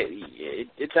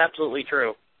 It's absolutely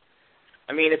true.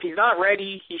 If he's not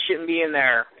ready, he shouldn't be in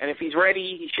there, and if he's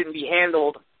ready, he shouldn't be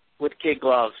handled with kid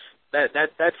gloves.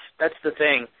 That's the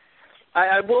thing.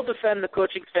 I will defend the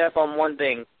coaching staff on one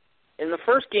thing. In the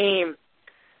first game,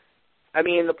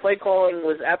 the play calling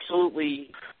was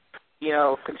absolutely,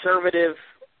 conservative.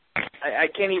 I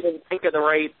can't even think of the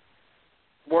right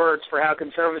words for how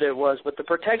conservative it was, but the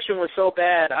protection was so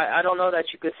bad, I don't know that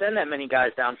you could send that many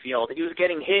guys downfield. He was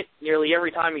getting hit nearly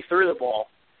every time he threw the ball.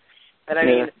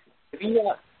 And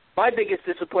my biggest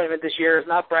disappointment this year is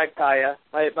not Brad Kaya.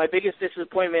 My biggest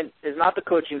disappointment is not the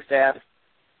coaching staff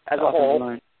as a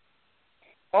whole.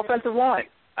 Offensive line.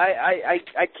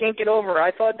 I can't get over.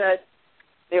 I thought that,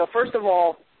 first of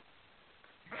all,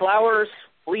 Flowers,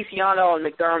 Feliciano, and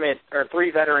McDermott are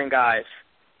 3 veteran guys.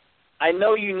 I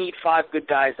know you need 5 good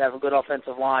guys to have a good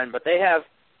offensive line, but they have,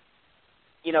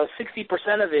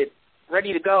 60% of it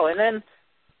ready to go. And then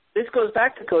this goes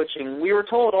back to coaching. We were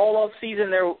told all off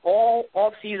season there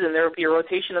would be a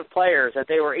rotation of players, that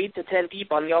they were 8 to 10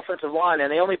 deep on the offensive line,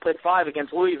 and they only played 5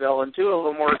 against Louisville, and 2 of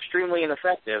them were extremely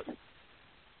ineffective.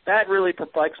 That really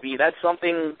perplexed me. That's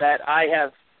something that I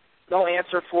have no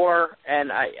answer for,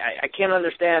 and I can't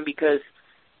understand, because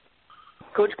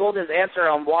Coach Golden's answer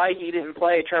on why he didn't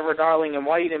play Trevor Darling and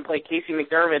why he didn't play Casey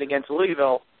McDermott against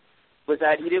Louisville was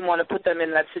that he didn't want to put them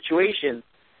in that situation.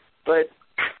 But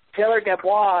Taylor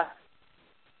Gabois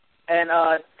and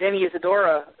Danny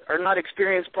Isadora are not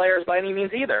experienced players by any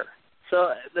means either. So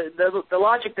the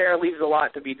logic there leaves a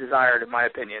lot to be desired, in my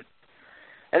opinion.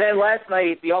 And then last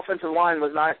night, the offensive line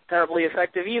was not terribly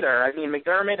effective either.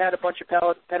 McDermott had a bunch of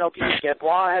penalties.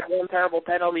 Gabois had one terrible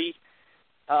penalty.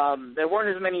 there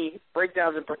weren't as many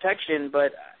breakdowns in protection,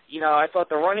 but, I thought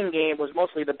the running game was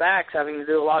mostly the backs having to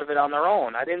do a lot of it on their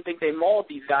own. I didn't think they mauled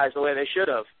these guys the way they should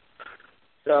have.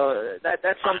 So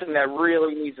that's something that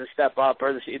really needs to step up. Or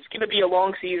it's going to be a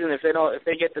long season if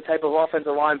they get the type of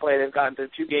offensive line play they've gotten through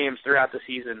 2 games throughout the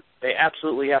season. They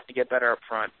absolutely have to get better up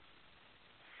front.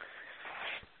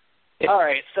 All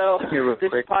right, so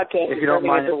this podcast is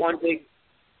turning into one big.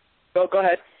 Go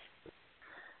ahead.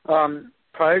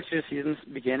 Prior to the season's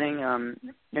beginning,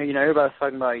 everybody's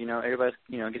talking about, everybody's,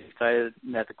 getting excited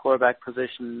at the quarterback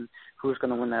position, who's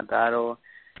going to win that battle,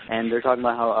 and they're talking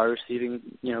about how our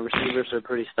receivers are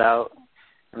pretty stout,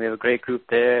 and we have a great group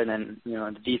there, and then,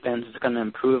 the defense is going to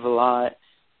improve a lot.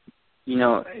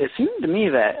 It seemed to me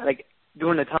that,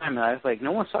 during the time, I was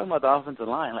no one's talking about the offensive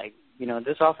line.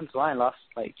 This offensive line lost,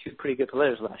 2 pretty good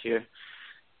players last year.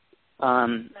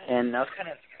 And I was kind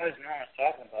of surprised no one was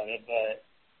talking about it, but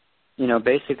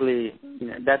basically,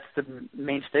 that's the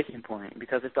main sticking point,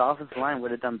 because if the offensive line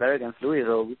would have done better against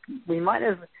Louisville, we might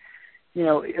have,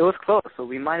 it was close, so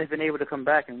we might have been able to come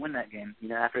back and win that game,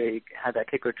 after he had that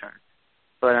kick return.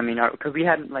 But, because we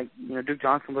hadn't, Duke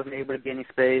Johnson wasn't able to get any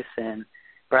space, and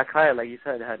Brad Kyle, like you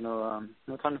said, had no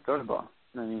time to throw the ball.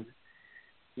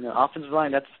 Offensive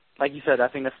line, that's, like you said, I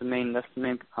think that's the main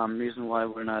reason why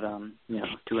we're not,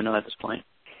 2-0 at this point.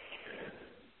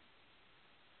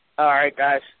 All right,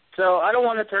 guys. So I don't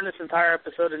want to turn this entire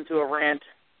episode into a rant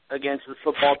against the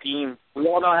football team. We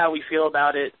all know how we feel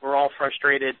about it. We're all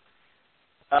frustrated.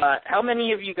 How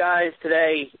many of you guys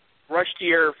today rushed to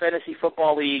your fantasy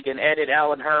football league and added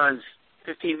Alan Hearns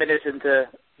 15 minutes into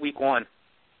week 1?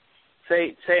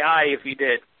 Say aye if you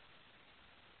did.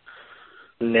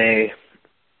 Nay.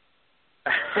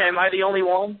 Am I the only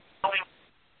one?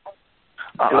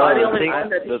 Am I the only one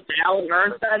that's the Alan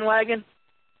Hearns bandwagon?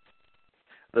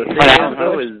 The thing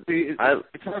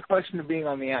it's not a question of being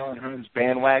on the Alan Hearns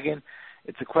bandwagon.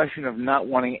 It's a question of not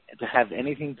wanting to have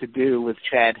anything to do with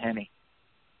Chad Henne.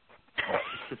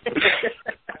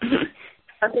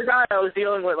 I forgot I was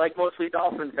dealing with mostly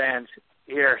Dolphin fans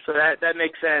here, so that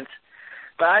makes sense.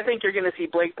 But I think you're going to see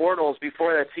Blake Bortles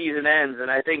before that season ends, and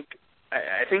I think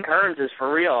Hearns is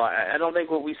for real. I don't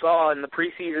think what we saw in the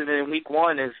preseason in week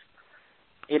 1 is,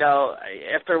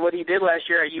 after what he did last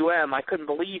year at UM, I couldn't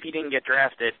believe he didn't get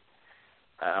drafted.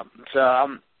 So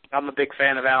I'm a big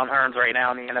fan of Alan Hearns right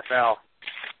now in the NFL.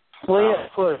 Well, yeah,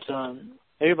 of course.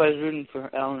 Everybody's rooting for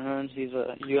Alan Hearns. He's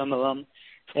a UM alum.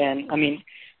 And,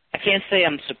 I can't say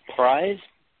I'm surprised,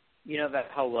 that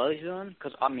how well he's doing.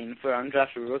 Because, for an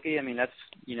undrafted rookie, that's,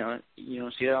 you don't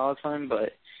see that all the time.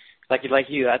 But, like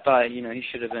you, I thought, he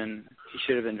should have been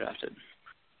drafted.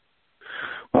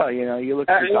 Well, you look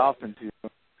at the Dolphins.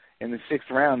 In the 6th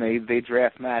round, they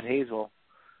draft Matt Hazel,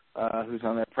 who's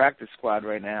on their practice squad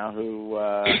right now, who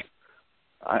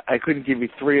I couldn't give you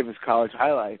 3 of his college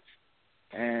highlights.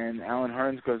 And Alan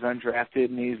Hearns goes undrafted,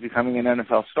 and he's becoming an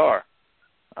NFL star.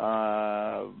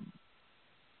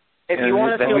 If you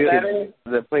want to feel better,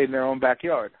 they played in their own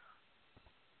backyard.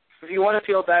 If you want to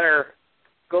feel better,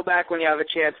 go back when you have a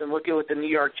chance and look at what the New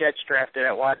York Jets drafted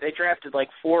at wide. They drafted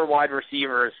 4 wide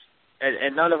receivers,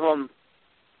 and none of them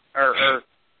are a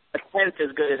tenth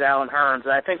as good as Alan Hearns.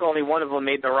 I think only one of them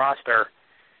made the roster.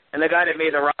 And the guy that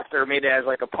made the roster made it as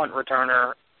a punt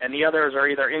returner, and the others are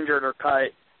either injured or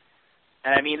cut.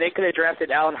 And, they could have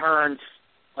drafted Alan Hearns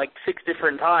 6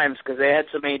 different times because they had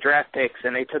so many draft picks,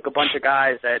 and they took a bunch of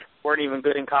guys that weren't even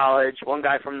good in college. One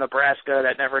guy from Nebraska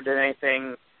that never did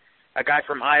anything. A guy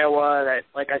from Iowa that,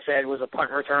 like I said, was a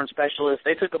punt return specialist.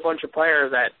 They took a bunch of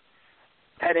players that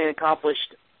hadn't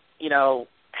accomplished,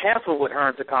 half of what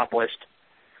Hearns accomplished.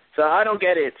 So I don't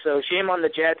get it. So shame on the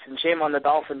Jets and shame on the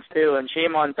Dolphins, too, and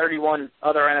shame on 31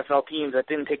 other NFL teams that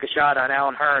didn't take a shot on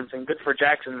Alan Hearns, and good for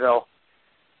Jacksonville.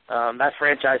 That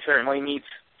franchise certainly needs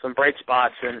some bright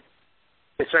spots, and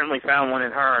they certainly found one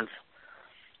in Hearns.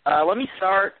 Let me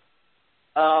start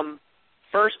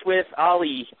first with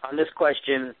Ali on this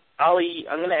question. Ali,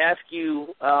 I'm going to ask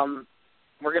you,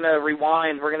 we're going to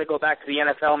rewind. We're going to go back to the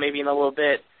NFL maybe in a little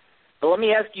bit. But let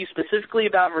me ask you specifically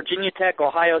about Virginia Tech,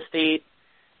 Ohio State,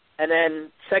 and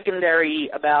then secondary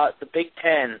about the Big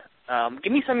Ten.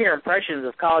 Give me some of your impressions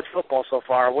of college football so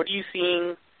far. What are you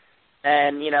seeing?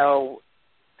 And,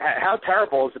 how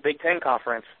terrible is the Big Ten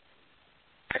Conference?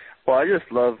 Well, I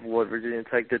just love what Virginia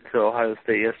Tech did to Ohio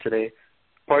State yesterday,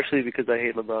 partially because I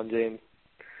hate LeBron James.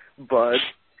 But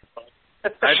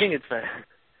I think it's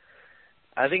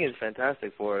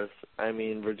fantastic for us.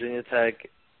 Virginia Tech,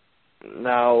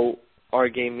 now our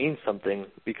game means something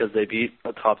because they beat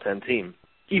a top 10 team,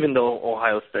 even though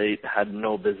Ohio State had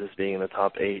no business being in the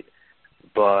top 8.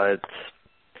 But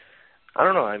I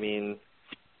don't know.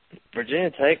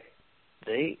 Virginia Tech,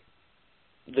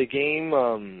 the game,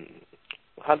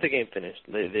 how'd the game finish?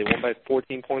 They won by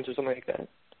 14 points or something like that?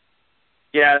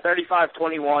 Yeah,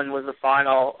 35-21 was the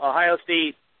final. Ohio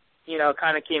State,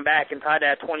 kind of came back and tied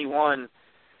at 21.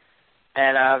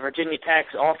 And Virginia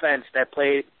Tech's offense that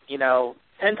played,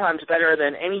 10 times better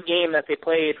than any game that they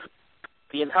played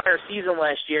the entire season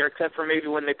last year, except for maybe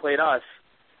when they played us.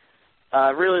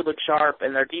 Really looked sharp,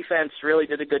 and their defense really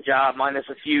did a good job, minus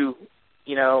a few,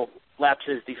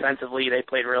 lapses defensively. They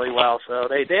played really well. So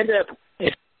they ended up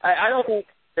 – I don't think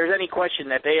there's any question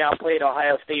that they outplayed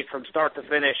Ohio State from start to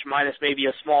finish, minus maybe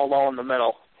a small lull in the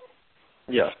middle.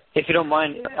 Yeah. If you don't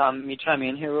mind me chiming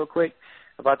in here real quick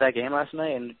about that game last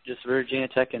night and just Virginia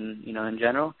Tech and, in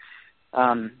general.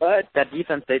 But that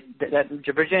defense, that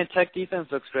Virginia Tech defense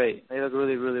looks great. They look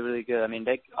really, really, really good. I mean,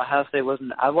 Ohio State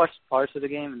wasn't. I watched parts of the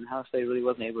game, and Ohio State really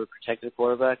wasn't able to protect the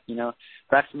quarterback.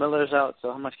 Braxton Miller's out,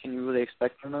 so how much can you really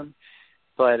expect from them?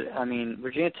 But I mean,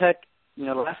 Virginia Tech,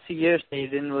 the last 2 years they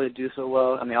didn't really do so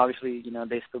well. I mean, obviously,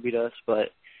 they still beat us,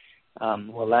 but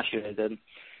last year they did.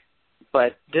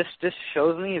 But this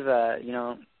shows me that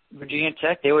Virginia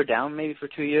Tech, they were down maybe for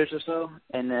 2 years or so,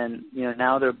 and then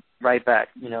now they're right back,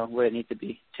 where it needs to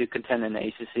be to contend in the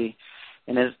ACC.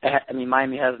 And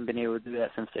Miami hasn't been able to do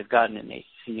that since they've gotten in the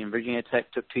ACC. And Virginia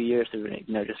Tech took 2 years to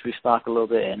just restock a little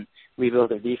bit and rebuild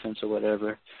their defense or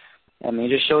whatever. I mean,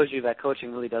 it just shows you that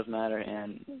coaching really does matter,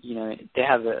 and they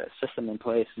have a system in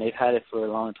place, and they've had it for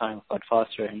a long time with Bud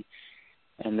Foster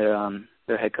and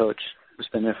their head coach who's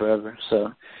been there forever.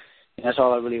 So that's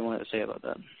all I really wanted to say about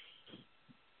that.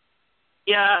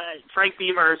 Yeah, Frank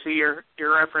Beamer is who you're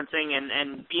referencing,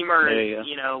 and Beamer is,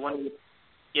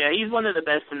 he's one of the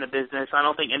best in the business. I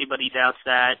don't think anybody doubts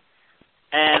that.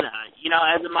 And,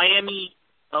 as a Miami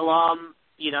alum,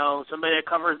 somebody that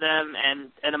covers them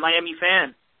and a Miami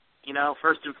fan,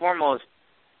 first and foremost,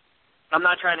 I'm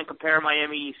not trying to compare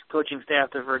Miami's coaching staff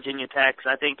to Virginia Tech's.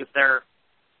 I think if they're,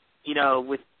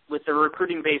 with the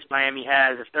recruiting base Miami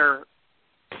has, if they're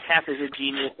half as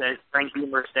ingenious as Frank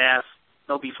Beamer's staff,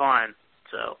 they'll be fine.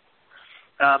 So,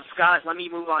 Scott, let me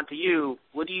move on to you.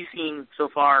 What are you seeing so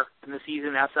far in the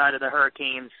season outside of the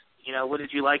Hurricanes? What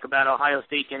did you like about Ohio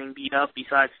State getting beat up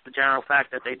besides the general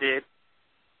fact that they did?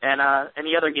 And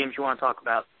any other games you want to talk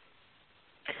about?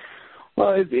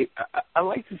 Well, I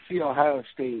like to see Ohio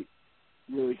State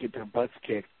really get their butts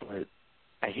kicked, but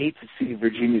I hate to see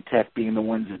Virginia Tech being the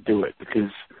ones that do it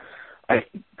because I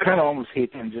kind of almost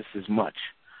hate them just as much.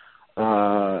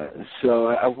 So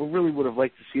I really would have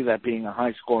liked to see that being a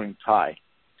high-scoring tie.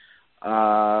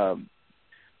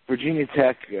 Virginia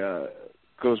Tech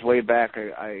goes way back.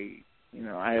 I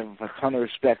have a ton of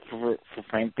respect for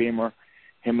Frank Beamer,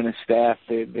 him and his staff.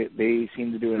 They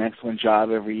seem to do an excellent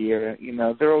job every year.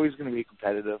 They're always going to be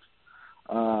competitive.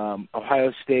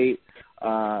 Ohio State,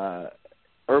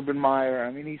 Urban Meyer.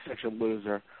 I mean, he's such a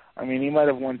loser. I mean, he might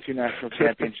have won 2 national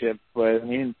championships, but I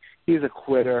mean, he's a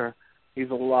quitter. He's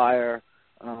a liar.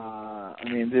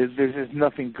 There's just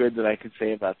nothing good that I can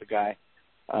say about the guy.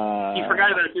 You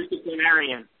forgot about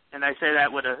disciplinarian, and I say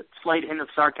that with a slight hint of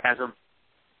sarcasm.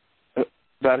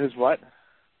 About his what?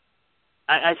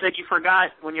 I said you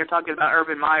forgot when you're talking about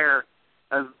Urban Meyer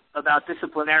about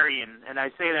disciplinarian, and I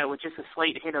say that with just a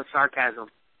slight hint of sarcasm.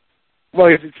 Well,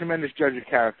 he's a tremendous judge of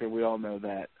character. We all know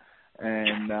that.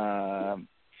 And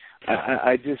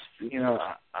I just,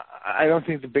 I don't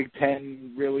think the Big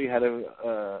Ten really had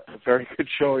a very good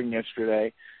showing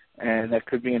yesterday, and that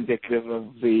could be indicative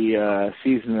of the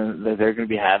season that they're going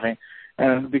to be having.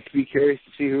 And I'd be curious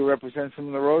to see who represents them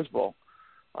in the Rose Bowl.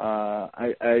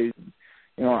 I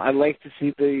like to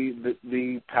see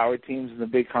the power teams in the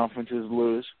big conferences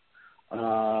lose.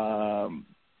 I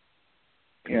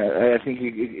think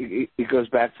it goes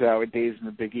back to our days in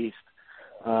the Big East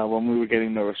when we were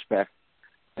getting no respect.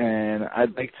 And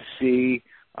I'd like to see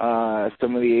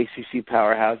some of the ACC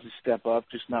powerhouses step up,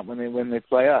 just not when they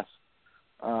play us.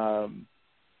 I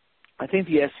think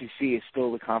the SEC is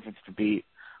still the conference to beat.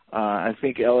 I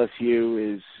think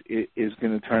LSU is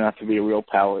going to turn out to be a real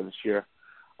power this year.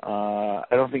 I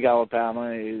don't think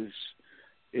Alabama is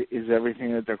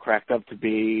everything that they're cracked up to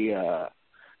be.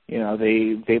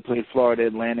 They played Florida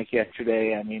Atlantic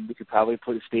yesterday. I mean, we could probably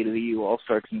put a State of the U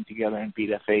All-Star team together and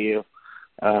beat FAU.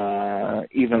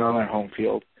 Even on our home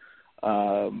field.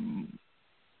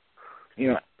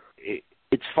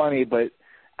 It's funny, but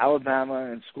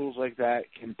Alabama and schools like that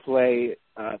can play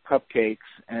cupcakes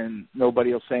and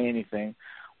nobody will say anything.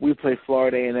 We play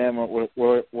Florida A&M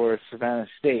or Savannah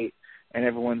State, and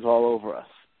everyone's all over us.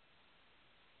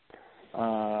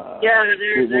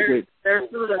 There's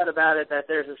no doubt about it that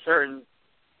there's a certain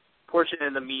portion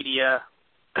in the media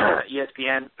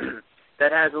ESPN,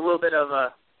 that has a little bit of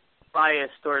a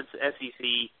bias towards SEC.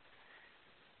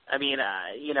 I mean,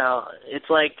 it's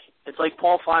like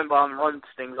Paul Feinbaum runs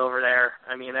things over there.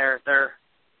 I mean, they're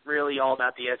really all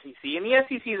about the SEC, and the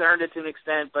SEC's earned it to an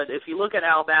extent. But if you look at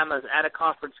Alabama's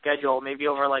at-a-conference schedule, maybe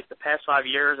over like the past 5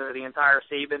 years or the entire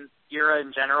Saban era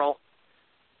in general,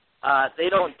 they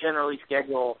don't generally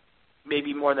schedule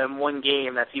maybe more than one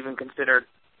game that's even considered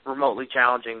remotely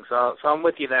challenging. So I'm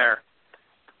with you there.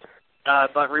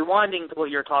 But rewinding to what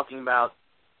you're talking about,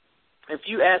 if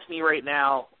you ask me right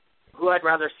now who I'd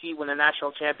rather see win a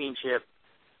national championship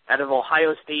out of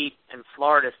Ohio State and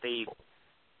Florida State,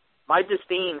 my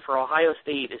disdain for Ohio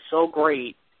State is so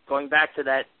great, going back to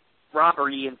that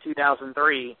robbery in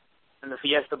 2003 in the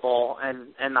Fiesta Bowl, and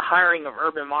the hiring of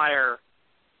Urban Meyer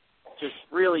just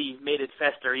really made it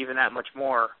fester even that much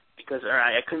more, because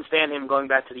I couldn't stand him going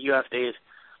back to the UF days.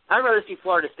 I'd rather see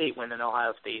Florida State win than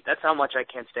Ohio State. That's how much I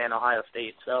can't stand Ohio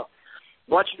State. So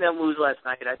watching them lose last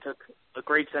night, I took a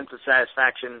great sense of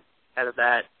satisfaction out of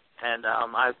that, and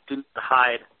I didn't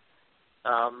hide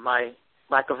my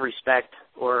lack of respect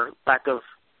or lack of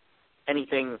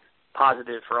anything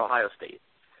positive for Ohio State.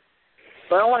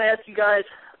 But I want to ask you guys,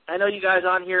 I know you guys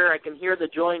on here, I can hear the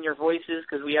joy in your voices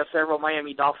because we have several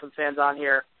Miami Dolphins fans on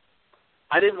here.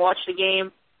 I didn't watch the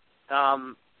game.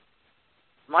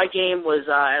 My game was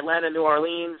Atlanta-New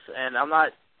Orleans, and I'm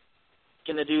not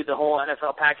going to do the whole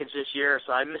NFL package this year,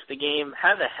 so I missed the game.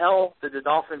 How the hell did the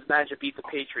Dolphins manage to beat the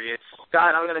Patriots?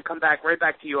 Scott, I'm going to come right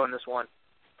back to you on this one.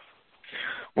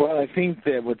 Well, I think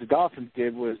that what the Dolphins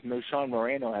did was Sean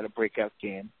Moreno had a breakout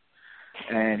game,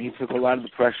 and he took a lot of the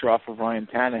pressure off of Ryan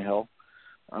Tannehill.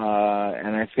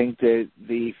 And I think that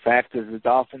the fact that the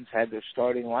Dolphins had their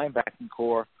starting linebacking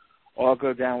core all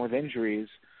go down with injuries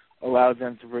allowed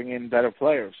them to bring in better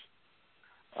players.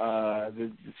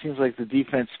 It seems like the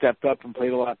defense stepped up and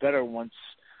played a lot better once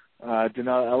Donnell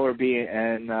Ellerbe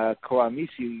and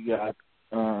Kawamisi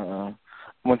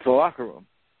went to the locker room.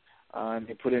 And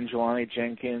they put in Jelani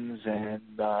Jenkins and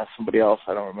somebody else,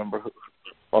 I don't remember who,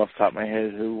 off the top of my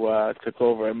head, who took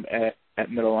over at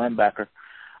middle linebacker.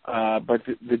 But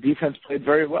the defense played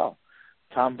very well.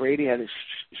 Tom Brady had a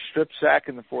strip sack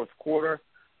in the fourth quarter.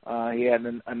 He had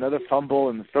another fumble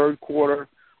in the third quarter.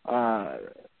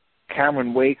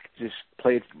 Cameron Wake just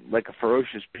played like a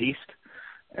ferocious beast.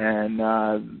 And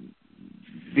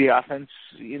the offense,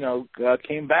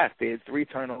 came back. They had 3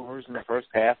 turnovers in the first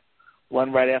half,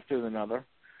 one right after another.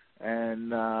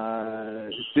 And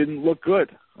it didn't look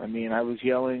good. I mean, I was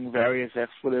yelling various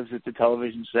expletives at the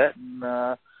television set, and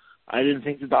I didn't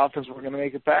think the Dolphins were going to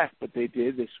make it back, but they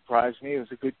did. They surprised me. It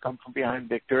was a good come-from-behind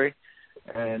victory,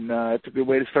 and it's a good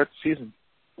way to start the season.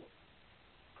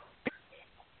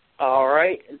 All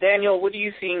right. Daniel, what are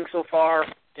you seeing so far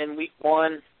in Week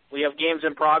 1? We have games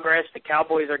in progress. The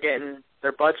Cowboys are getting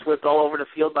their butts whipped all over the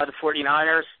field by the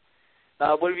 49ers.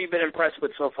 What have you been impressed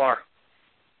with so far?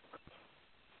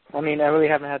 I mean, I really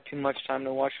haven't had too much time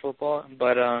to watch football,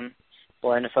 but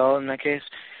NFL in that case.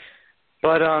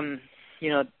 But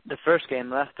the first game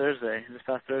this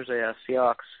past Thursday,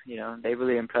 Seahawks, they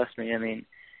really impressed me. I mean,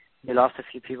 they lost a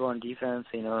few people on defense.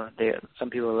 Some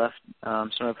people left,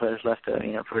 some of the players left,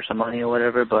 for some money or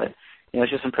whatever. But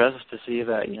it's just impressive to see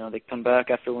that they come back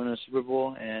after winning the Super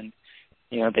Bowl and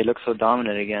they look so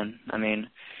dominant again. I mean,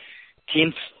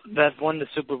 teams that won the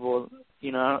Super Bowl,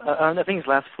 I think it's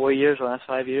last 4 years or last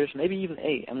 5 years, maybe even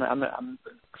 8. I'm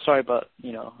sorry about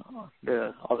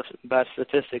all the bad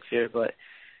statistics here, but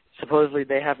supposedly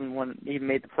they haven't even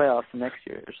made the playoffs the next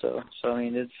year or so. So I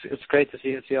mean, it's great to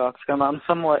see the Seahawks come. I'm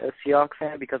somewhat a Seahawks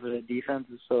fan because of the defense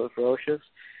is so ferocious,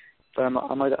 but I'm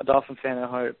a Dolphin fan at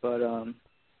heart. But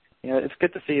it's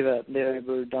good to see that they were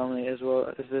able to dominate as well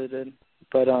as they did.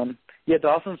 But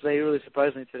Dolphins, they really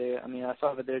surprised me today. I mean, I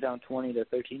saw that they're down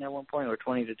 20-13 at one point, or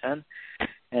 20-10,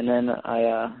 and then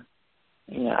I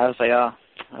was like,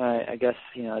 I guess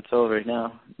it's over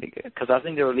now, because I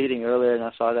think they were leading earlier, and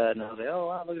I saw that, and I was like, oh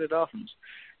wow, look at the Dolphins.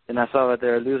 And I saw that they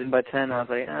were losing by 10. And I was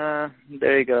like,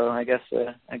 there you go. I guess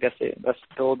that's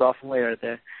the old Dolphin way right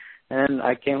there. And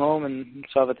I came home and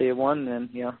saw that they won, and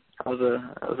that was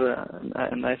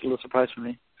a nice little surprise for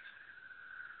me.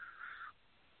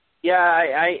 Yeah,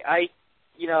 I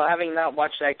having not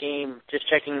watched that game, just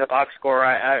checking the box score,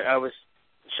 I was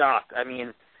shocked. I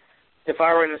mean, if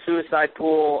I were in the suicide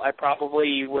pool, I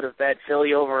probably would have bet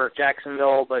Philly over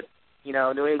Jacksonville, but,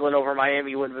 New England over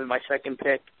Miami would have been my second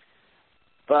pick.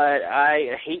 But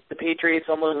I hate the Patriots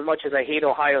almost as much as I hate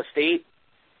Ohio State.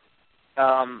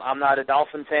 I'm not a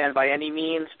Dolphin fan by any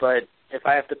means, but if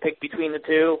I have to pick between the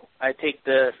two, I take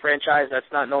the franchise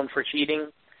that's not known for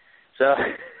cheating. So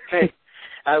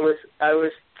I was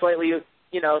slightly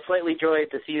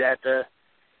joyed to see that the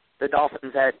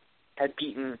Dolphins had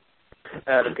beaten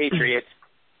the Patriots.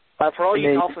 For all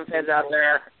you Dolphin fans out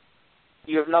there,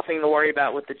 you have nothing to worry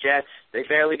about with the Jets. They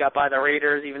barely got by the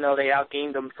Raiders, even though they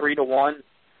outgained them 3-1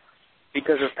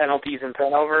 because of penalties and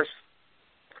turnovers.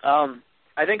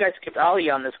 I think I skipped Ali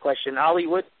on this question. Ali,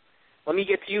 let me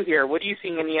get to you here. What are you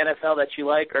seeing in the NFL that you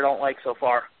like or don't like so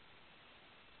far?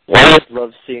 Well, I just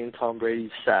love seeing Tom Brady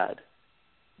sad.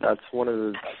 That's one of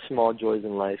the small joys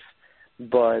in life.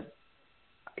 But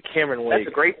Cameron Wake.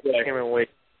 That's a great play. Cameron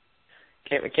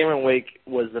Wake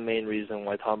was the main reason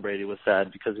why Tom Brady was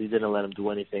sad, because he didn't let him do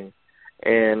anything.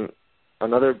 And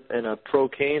a pro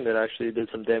Kane that actually did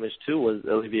some damage too was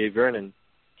Olivier Vernon.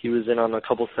 He was in on a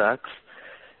couple sacks.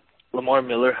 Lamar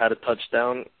Miller had a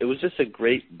touchdown. It was just a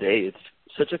great day.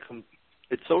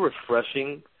 It's so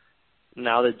refreshing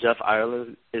now that Jeff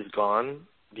Ireland is gone,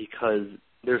 because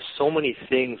there's so many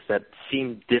things that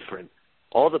seem different.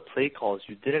 All the play calls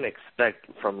you didn't expect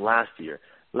from last year.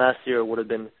 Last year it would have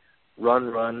been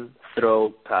run,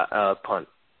 throw, punt.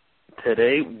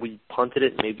 Today we punted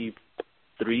it maybe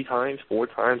 3 times, 4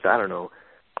 times, I don't know.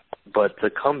 But to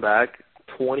come back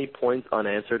 23 points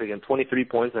unanswered against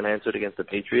the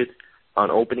Patriots on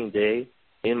opening day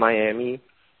in Miami,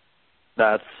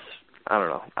 that's, I don't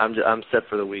know. I'm set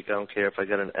for the week. I don't care if I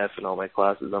get an F in all my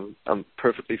classes. I'm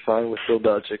perfectly fine with Bill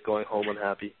Belichick going home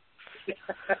unhappy.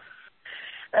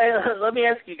 Hey, let me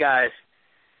ask you guys.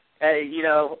 As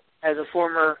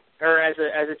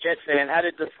a Jet fan, how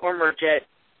did the former Jet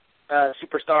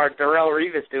superstar Darrelle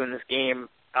Revis do in this game?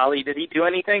 Ali, did he do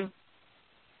anything?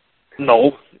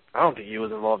 No, I don't think he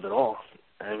was involved at all.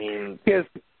 I mean, he had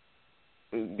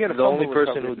the only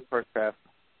person who the first half.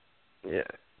 Yeah.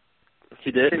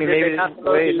 He did? Maybe Wade not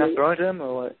throwing to him,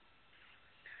 or what?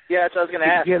 Yeah, that's what I was going to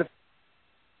ask.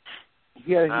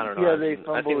 He had a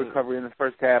fumble recovery in the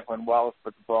first half when Wallace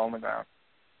put the ball on the ground.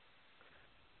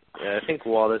 Yeah, I think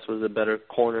Wallace was a better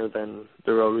corner than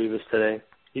Darrelle Revis today.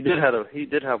 He did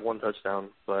have 1 touchdown,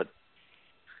 but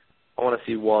I want to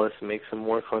see Wallace make some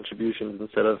more contributions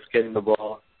instead of getting the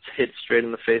ball hit straight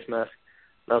in the face mask.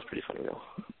 That was pretty funny, though.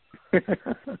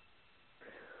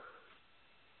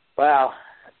 Wow.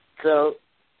 So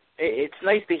it's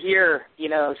nice to hear,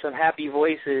 some happy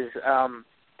voices.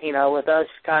 With us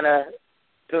kind of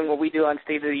doing what we do on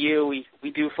State of the U,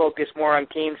 we do focus more on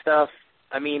Cane stuff.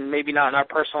 I mean, maybe not in our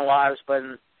personal lives, but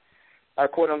in our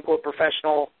quote-unquote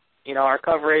professional, our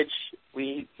coverage,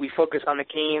 we focus on the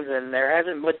Canes, and there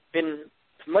hasn't been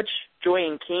much joy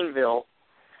in Caneville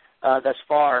thus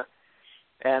far.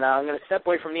 And I'm going to step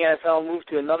away from the NFL and move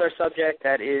to another subject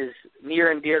that is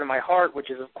near and dear to my heart, which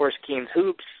is, of course, Canes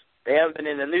hoops. They haven't been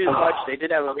in the news much. They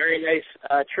did have a very nice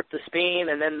trip to Spain,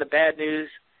 and then the bad news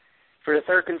for the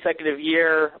 3rd consecutive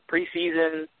year,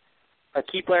 preseason, a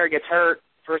key player gets hurt.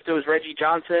 First it was Reggie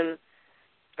Johnson,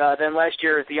 then last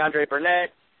year it was DeAndre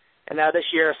Burnett, and now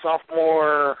this year a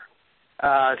sophomore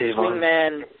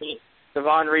swingman,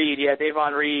 Davon Reed. Yeah,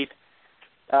 Davon Reed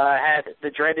had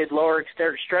the dreaded lower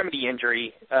extremity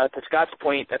injury. To Scott's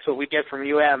point, that's what we get from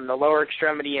UM, the lower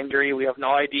extremity injury. We have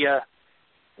no idea,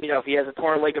 if he has a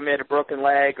torn ligament, a broken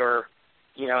leg, or,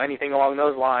 anything along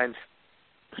those lines.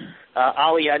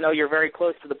 Ali, I know you're very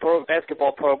close to the pro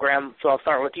basketball program, so I'll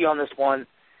start with you on this one.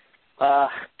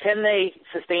 Can they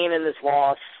sustain in this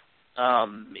loss?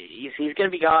 He's going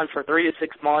to be gone for 3 to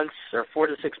 6 months, or 4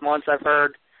 to 6 months, I've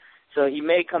heard. So he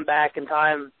may come back in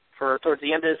time for towards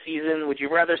the end of the season. Would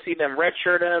you rather see them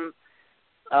redshirt him?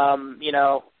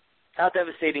 How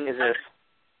devastating is this?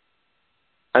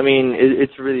 I mean,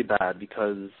 it's really bad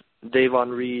because Davon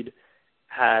Reed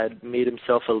had made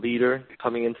himself a leader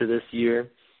coming into this year,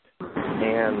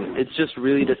 and it's just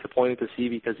really disappointing to see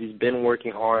because he's been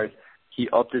working hard. He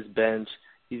upped his bench.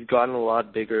 He's gotten a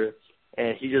lot bigger,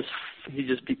 and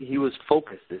he was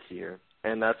focused this year,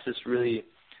 and that's just really.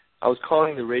 I was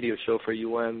calling the radio show for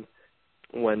UM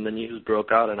when the news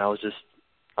broke out, and I was just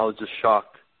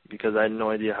shocked because I had no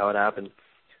idea how it happened.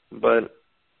 But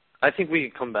I think we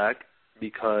can come back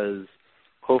because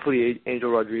hopefully Angel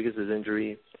Rodriguez's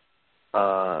injury.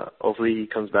 Hopefully he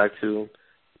comes back too.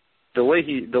 The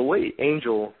way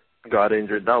Angel got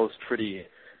injured, that was pretty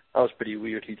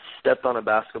weird. He stepped on a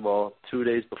basketball 2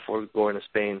 days before going to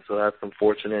Spain, so that's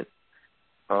unfortunate.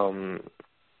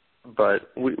 But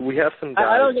we have some guys.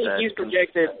 I don't think he's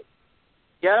projected.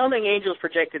 Yeah, I don't think Angel's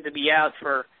projected to be out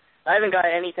for. I haven't got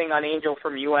anything on Angel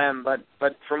from UM, but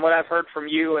from what I've heard from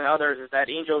you and others is that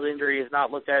Angel's injury is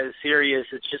not looked at as serious.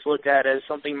 It's just looked at as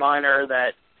something minor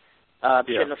that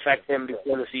shouldn't affect him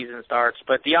before the season starts.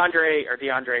 But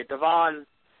Davon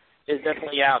is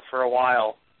definitely out for a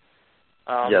while.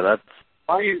 That's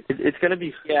It's going to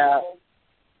be... Yeah.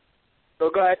 So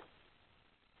go ahead.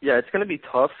 Yeah, it's going to be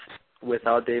tough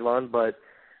without Davon, but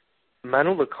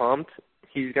Manu Lecomte,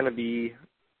 he's going to be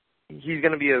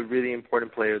a really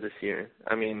important player this year.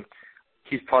 I mean,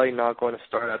 he's probably not going to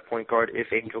start at point guard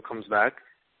if Angel comes back,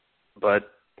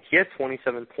 but he had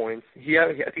 27 points. I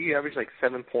think he averaged like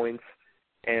 7 points,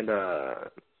 and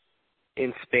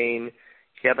in Spain,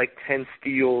 he had like 10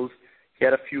 steals. He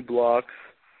had a few blocks.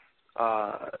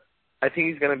 I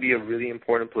think he's going to be a really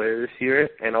important player this year,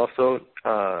 and also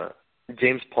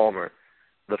James Palmer,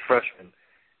 the freshman.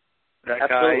 That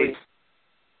Absolutely. guy,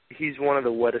 he's one of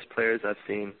the wettest players I've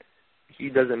seen. He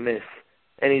doesn't miss.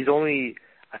 And he's only,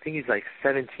 I think he's like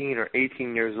 17 or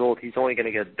 18 years old. He's only going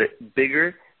to get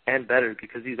bigger and better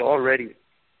because he's already,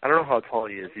 I don't know how tall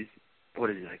he is. What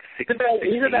is he, like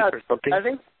 6'8" or something? I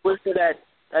think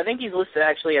he's listed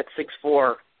actually at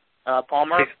 6'4",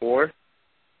 Palmer. 6'4"?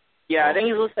 Yeah, I think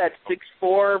he's listed at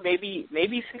 6'4", maybe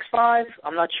 6'5".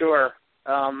 I'm not sure.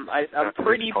 I'm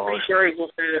pretty sure he's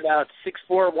listed at about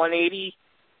 6'4", 180.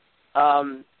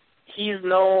 He's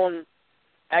known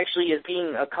actually as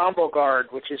being a combo guard,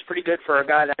 which is pretty good for a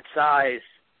guy that size.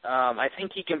 I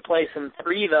think he can play some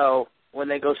 3, though, when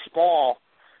they go small,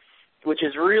 which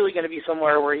is really going to be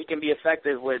somewhere where he can be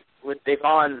effective with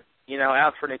Davon,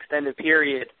 out for an extended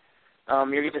period.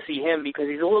 You're going to see him because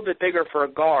he's a little bit bigger for a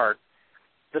guard.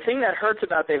 The thing that hurts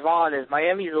about Davon is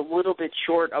Miami's a little bit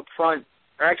short up front,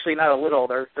 or actually not a little.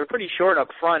 They're pretty short up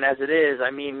front as it is.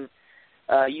 I mean,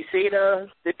 Uceda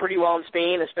did pretty well in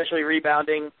Spain, especially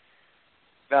rebounding.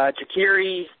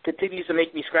 Jakiri continues to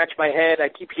make me scratch my head. I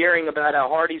keep hearing about how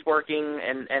hard he's working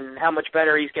and how much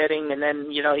better he's getting, and then,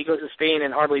 he goes to Spain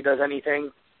and hardly does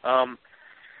anything. But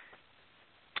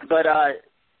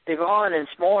Davon in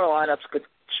smaller lineups could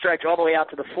stretch all the way out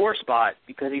to the 4 spot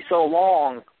because he's so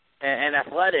long and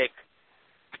athletic,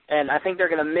 and I think they're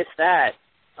going to miss that.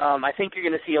 I think you're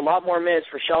going to see a lot more minutes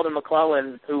for Sheldon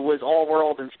McClellan, who was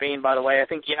all-world in Spain, by the way. I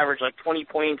think he averaged like 20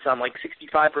 points on like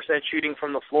 65% shooting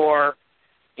from the floor,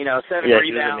 7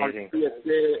 rebounds.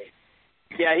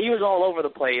 Yeah, he was all over the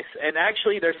place. And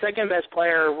actually their second-best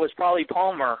player was probably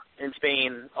Palmer in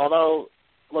Spain, although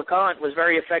Lecomte was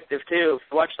very effective too.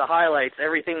 If you watch the highlights,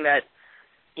 everything that,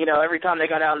 every time they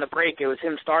got out in the break, it was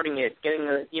him starting it, getting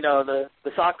the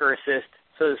soccer assist,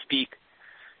 so to speak.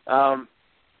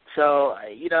 So,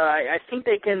 I think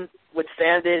they can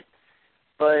withstand it,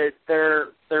 but they're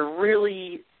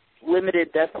really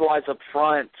limited depth-wise up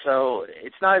front, so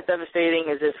it's not as devastating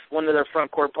as if one of their front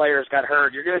court players got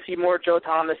hurt. You're going to see more Joe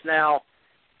Thomas now.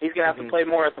 He's going to have to play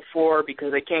more at the 4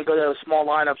 because they can't go to those small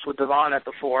lineups with Davon at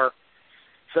the 4.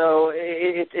 So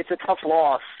it's a tough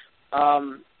loss.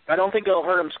 I don't think it'll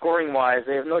hurt them scoring-wise.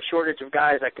 They have no shortage of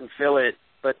guys that can fill it,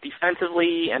 but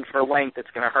defensively and for length,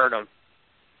 it's going to hurt them.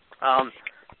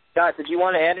 Scott, did you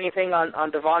want to add anything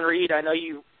on Davon Reed? I know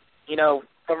you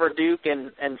cover Duke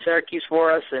and Syracuse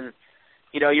for us, and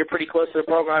you're pretty close to the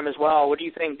program as well. What do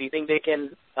you think? Do you think they can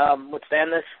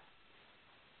withstand this?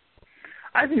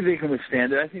 I think they can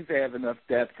withstand it. I think they have enough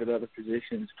depth at other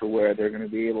positions to where they're going to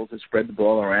be able to spread the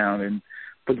ball around and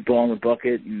put the ball in the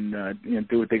bucket and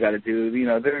do what they got to do.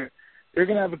 They're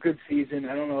going to have a good season.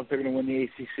 I don't know if they're going to win the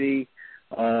ACC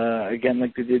again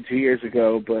like they did 2 years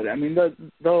ago, but I mean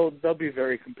they'll be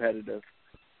very competitive.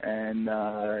 And,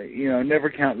 never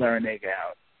count Larinaga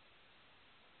out.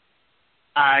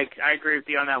 I agree with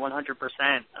you on that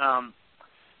 100%.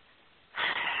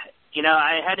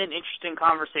 I had an interesting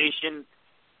conversation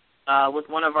with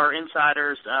one of our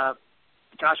insiders,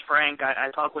 Josh Frank.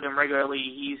 I talk with him regularly.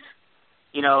 He's,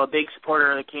 a big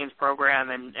supporter of the Canes program,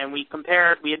 and we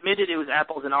admitted it was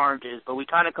apples and oranges, but we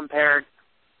kind of compared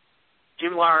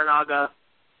Jim Larinaga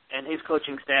and his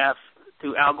coaching staff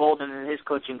to Al Golden and his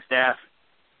coaching staff.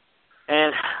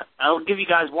 And I'll give you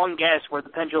guys one guess where the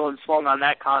pendulum swung on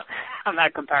that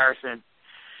comparison.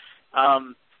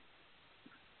 I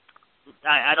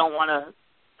don't want to,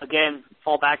 again,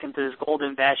 fall back into this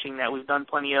Golden bashing that we've done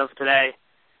plenty of today,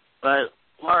 but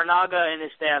Larinaga and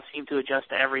his staff seem to adjust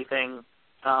to everything.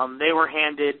 They were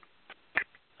handed,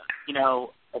 a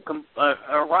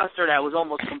roster that was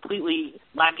almost completely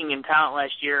lacking in talent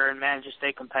last year and managed to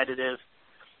stay competitive.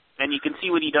 And you can see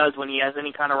what he does when he has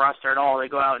any kind of roster at all. They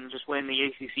go out and just win the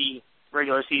ACC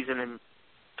regular season and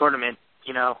tournament,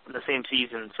 in the same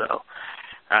season. So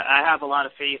I have a lot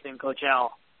of faith in Coach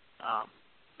Al.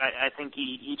 I think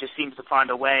he just seems to find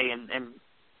a way. And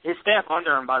his staff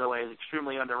under him, by the way, is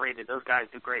extremely underrated. Those guys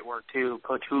do great work, too.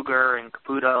 Coach Huger and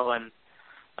Caputo and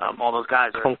all those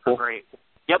guys are great.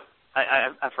 Yep,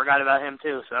 I forgot about him,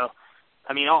 too. So,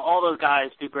 I mean, all those guys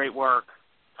do great work.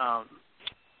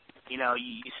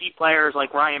 You see players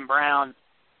like Ryan Brown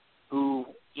who,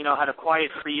 had a quiet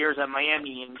 3 years at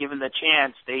Miami, and given the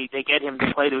chance, they get him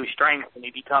to play to his strengths, and he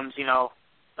becomes,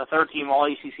 a third-team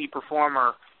All-ACC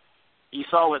performer. You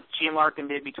saw what Gene Larkin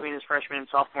did between his freshman and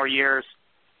sophomore years.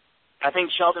 I think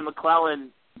Sheldon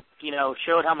McClellan,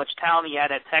 showed how much talent he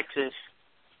had at Texas.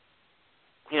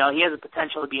 He has the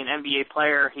potential to be an NBA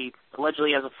player. He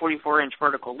allegedly has a 44-inch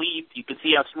vertical leap. You can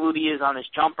see how smooth he is on his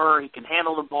jumper. He can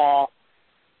handle the ball.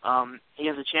 He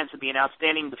has a chance to be an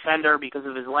outstanding defender because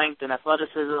of his length and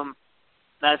athleticism.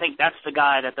 And I think that's the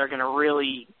guy that they're going to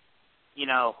really,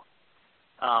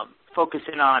 focus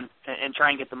in on and try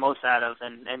and get the most out of.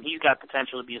 And he's got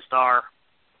potential to be a star.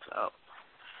 So,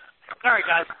 all right,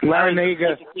 guys.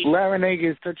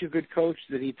 Larinaga is such a good coach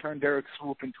that he turned Eric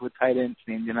Swoop into a tight end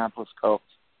for the Indianapolis Colts.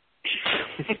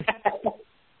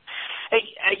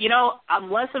 Hey,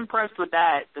 I'm less impressed with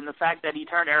that than the fact that he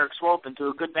turned Eric Swope into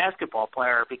a good basketball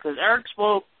player, because Eric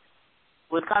Swope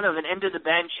was kind of an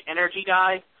end-of-the-bench energy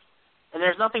guy, and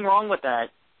there's nothing wrong with that.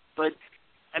 But,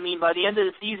 by the end of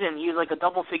the season, he was like a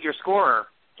double-figure scorer.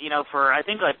 For, I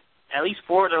think, at least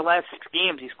 4 of their last 6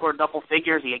 games, he scored double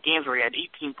figures. He had games where he had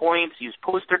 18 points. He was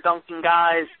poster dunking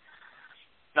guys.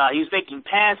 He was making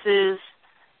passes,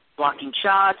 blocking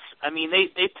shots.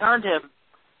 They turned him.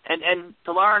 And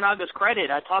to Laranaga's credit,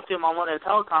 I talked to him on one of the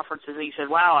teleconferences, and he said,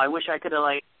 wow, I wish I could have,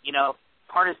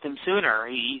 harnessed him sooner.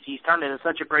 He's turned into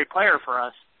such a great player for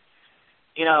us.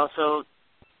 So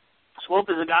Swope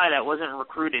is a guy that wasn't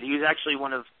recruited. He was actually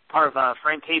part of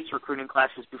Frank Hate's recruiting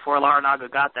classes before Laranaga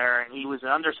got there, and he was an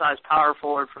undersized power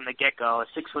forward from the get-go, a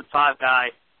 6'5"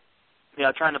 guy,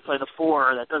 trying to play the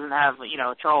 4 that doesn't have,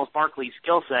 Charles Barkley's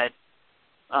skill set,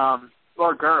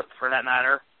 or girth for that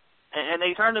matter. And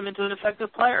they turned him into an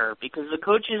effective player, because the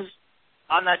coaches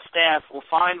on that staff will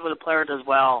find what a player does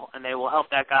well, and they will help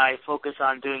that guy focus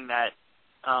on doing that.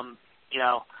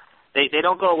 They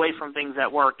don't go away from things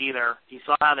that work either. You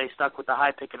saw how they stuck with the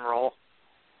high pick and roll.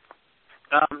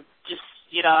 I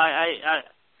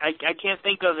can't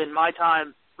think of in my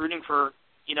time rooting for,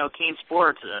 Kane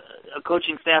Sports, a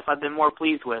coaching staff I've been more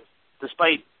pleased with,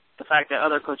 despite the fact that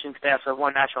other coaching staffs have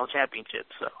won national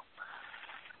championships. So,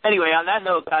 anyway, on that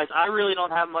note, guys, I really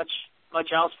don't have much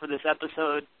else for this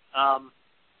episode.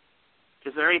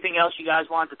 Is there anything else you guys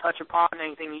want to touch upon?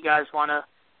 Anything you guys want to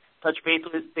touch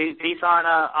base on,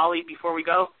 Ollie, before we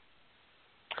go?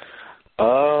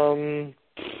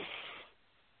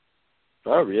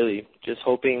 Not really. Just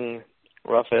hoping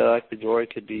Rafael Akpajori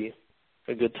could be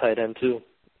a good tight end too.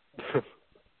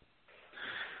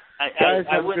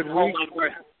 I wouldn't hold my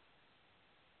breath.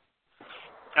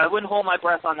 I wouldn't hold my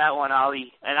breath on that one,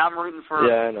 Ollie. And I'm rooting for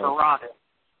Rock.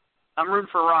 I'm rooting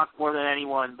for Rock more than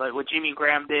anyone. But what Jimmy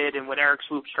Graham did and what Eric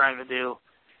Swoop's trying to do,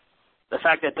 the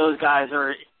fact that those guys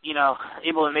are,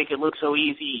 able to make it look so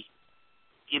easy,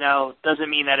 doesn't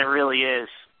mean that it really is.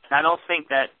 And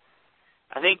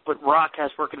I think what Rock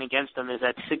has working against him is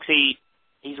at 6'8",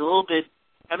 he's a little bit,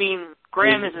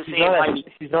 Graham is the same height.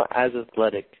 He's not as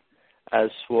athletic as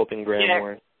Swope and Graham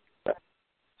were.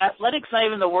 Athletic's not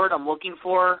even the word I'm looking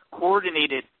for.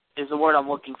 Coordinated is the word I'm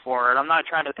looking for. And I'm not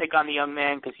trying to pick on the young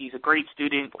man because he's a great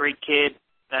student, great kid.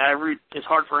 And I root as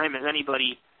hard for him as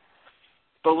anybody.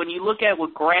 But when you look at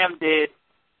what Graham did,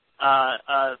 on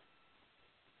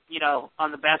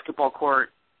the basketball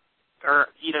court, or,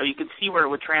 you could see where it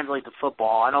would translate to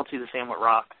football. I don't see the same with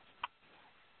Rock.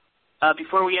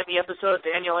 Before we end the episode,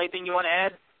 Daniel, anything you want to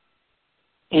add?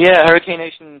 Yeah, Hurricane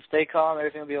Nation, stay calm.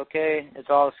 Everything will be okay. It's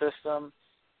all a system.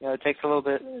 It takes a little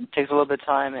bit of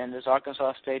time, and this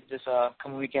Arkansas State this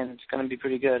coming weekend, it's going to be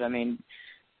pretty good.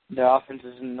 Their offense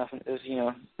is nothing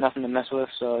to mess with.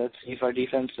 So if our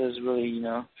defense is really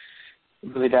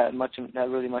really much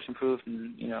improved,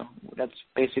 and that's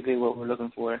basically what we're looking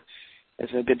for.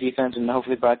 It's a good defense, and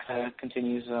hopefully Brad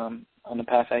continues on the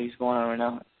path that he's going on right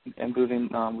now, improving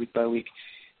week by week.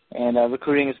 And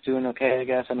recruiting is doing okay, I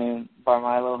guess.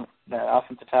 Barmilo, that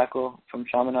offensive tackle from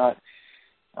Chaminade,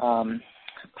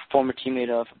 former teammate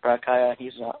of Brad Kaya,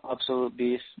 he's an absolute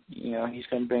beast. He's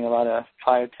going to bring a lot of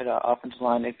fire to the offensive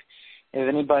line.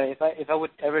 If I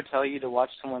would ever tell you to watch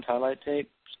someone's highlight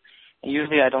tape,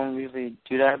 usually I don't really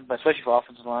do that, but especially for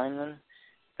offensive linemen.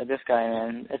 But this guy,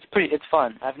 man, it's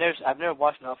fun. I've never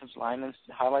watched an offensive lineman's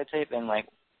highlight tape, and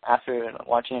after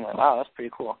watching it, wow, that's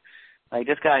pretty cool.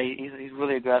 This guy, he's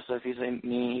really aggressive. He's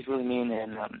really mean,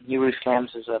 and he really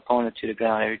slams his opponent to the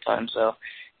ground every time. So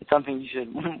it's something you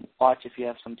should watch if you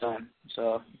have some time.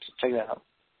 So check that out.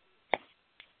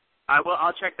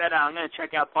 I'll check that out. I'm going to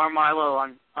check out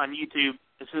Barmilo on YouTube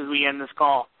as soon as we end this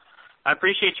call. I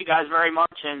appreciate you guys very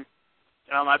much, and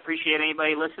I appreciate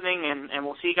anybody listening, and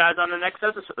we'll see you guys on the next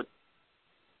episode.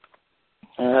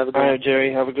 Have a good All one. right,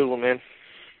 Jerry. Have a good one, man.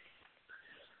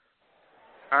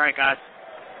 All right, guys.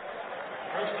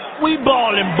 We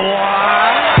ballin',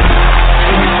 boy.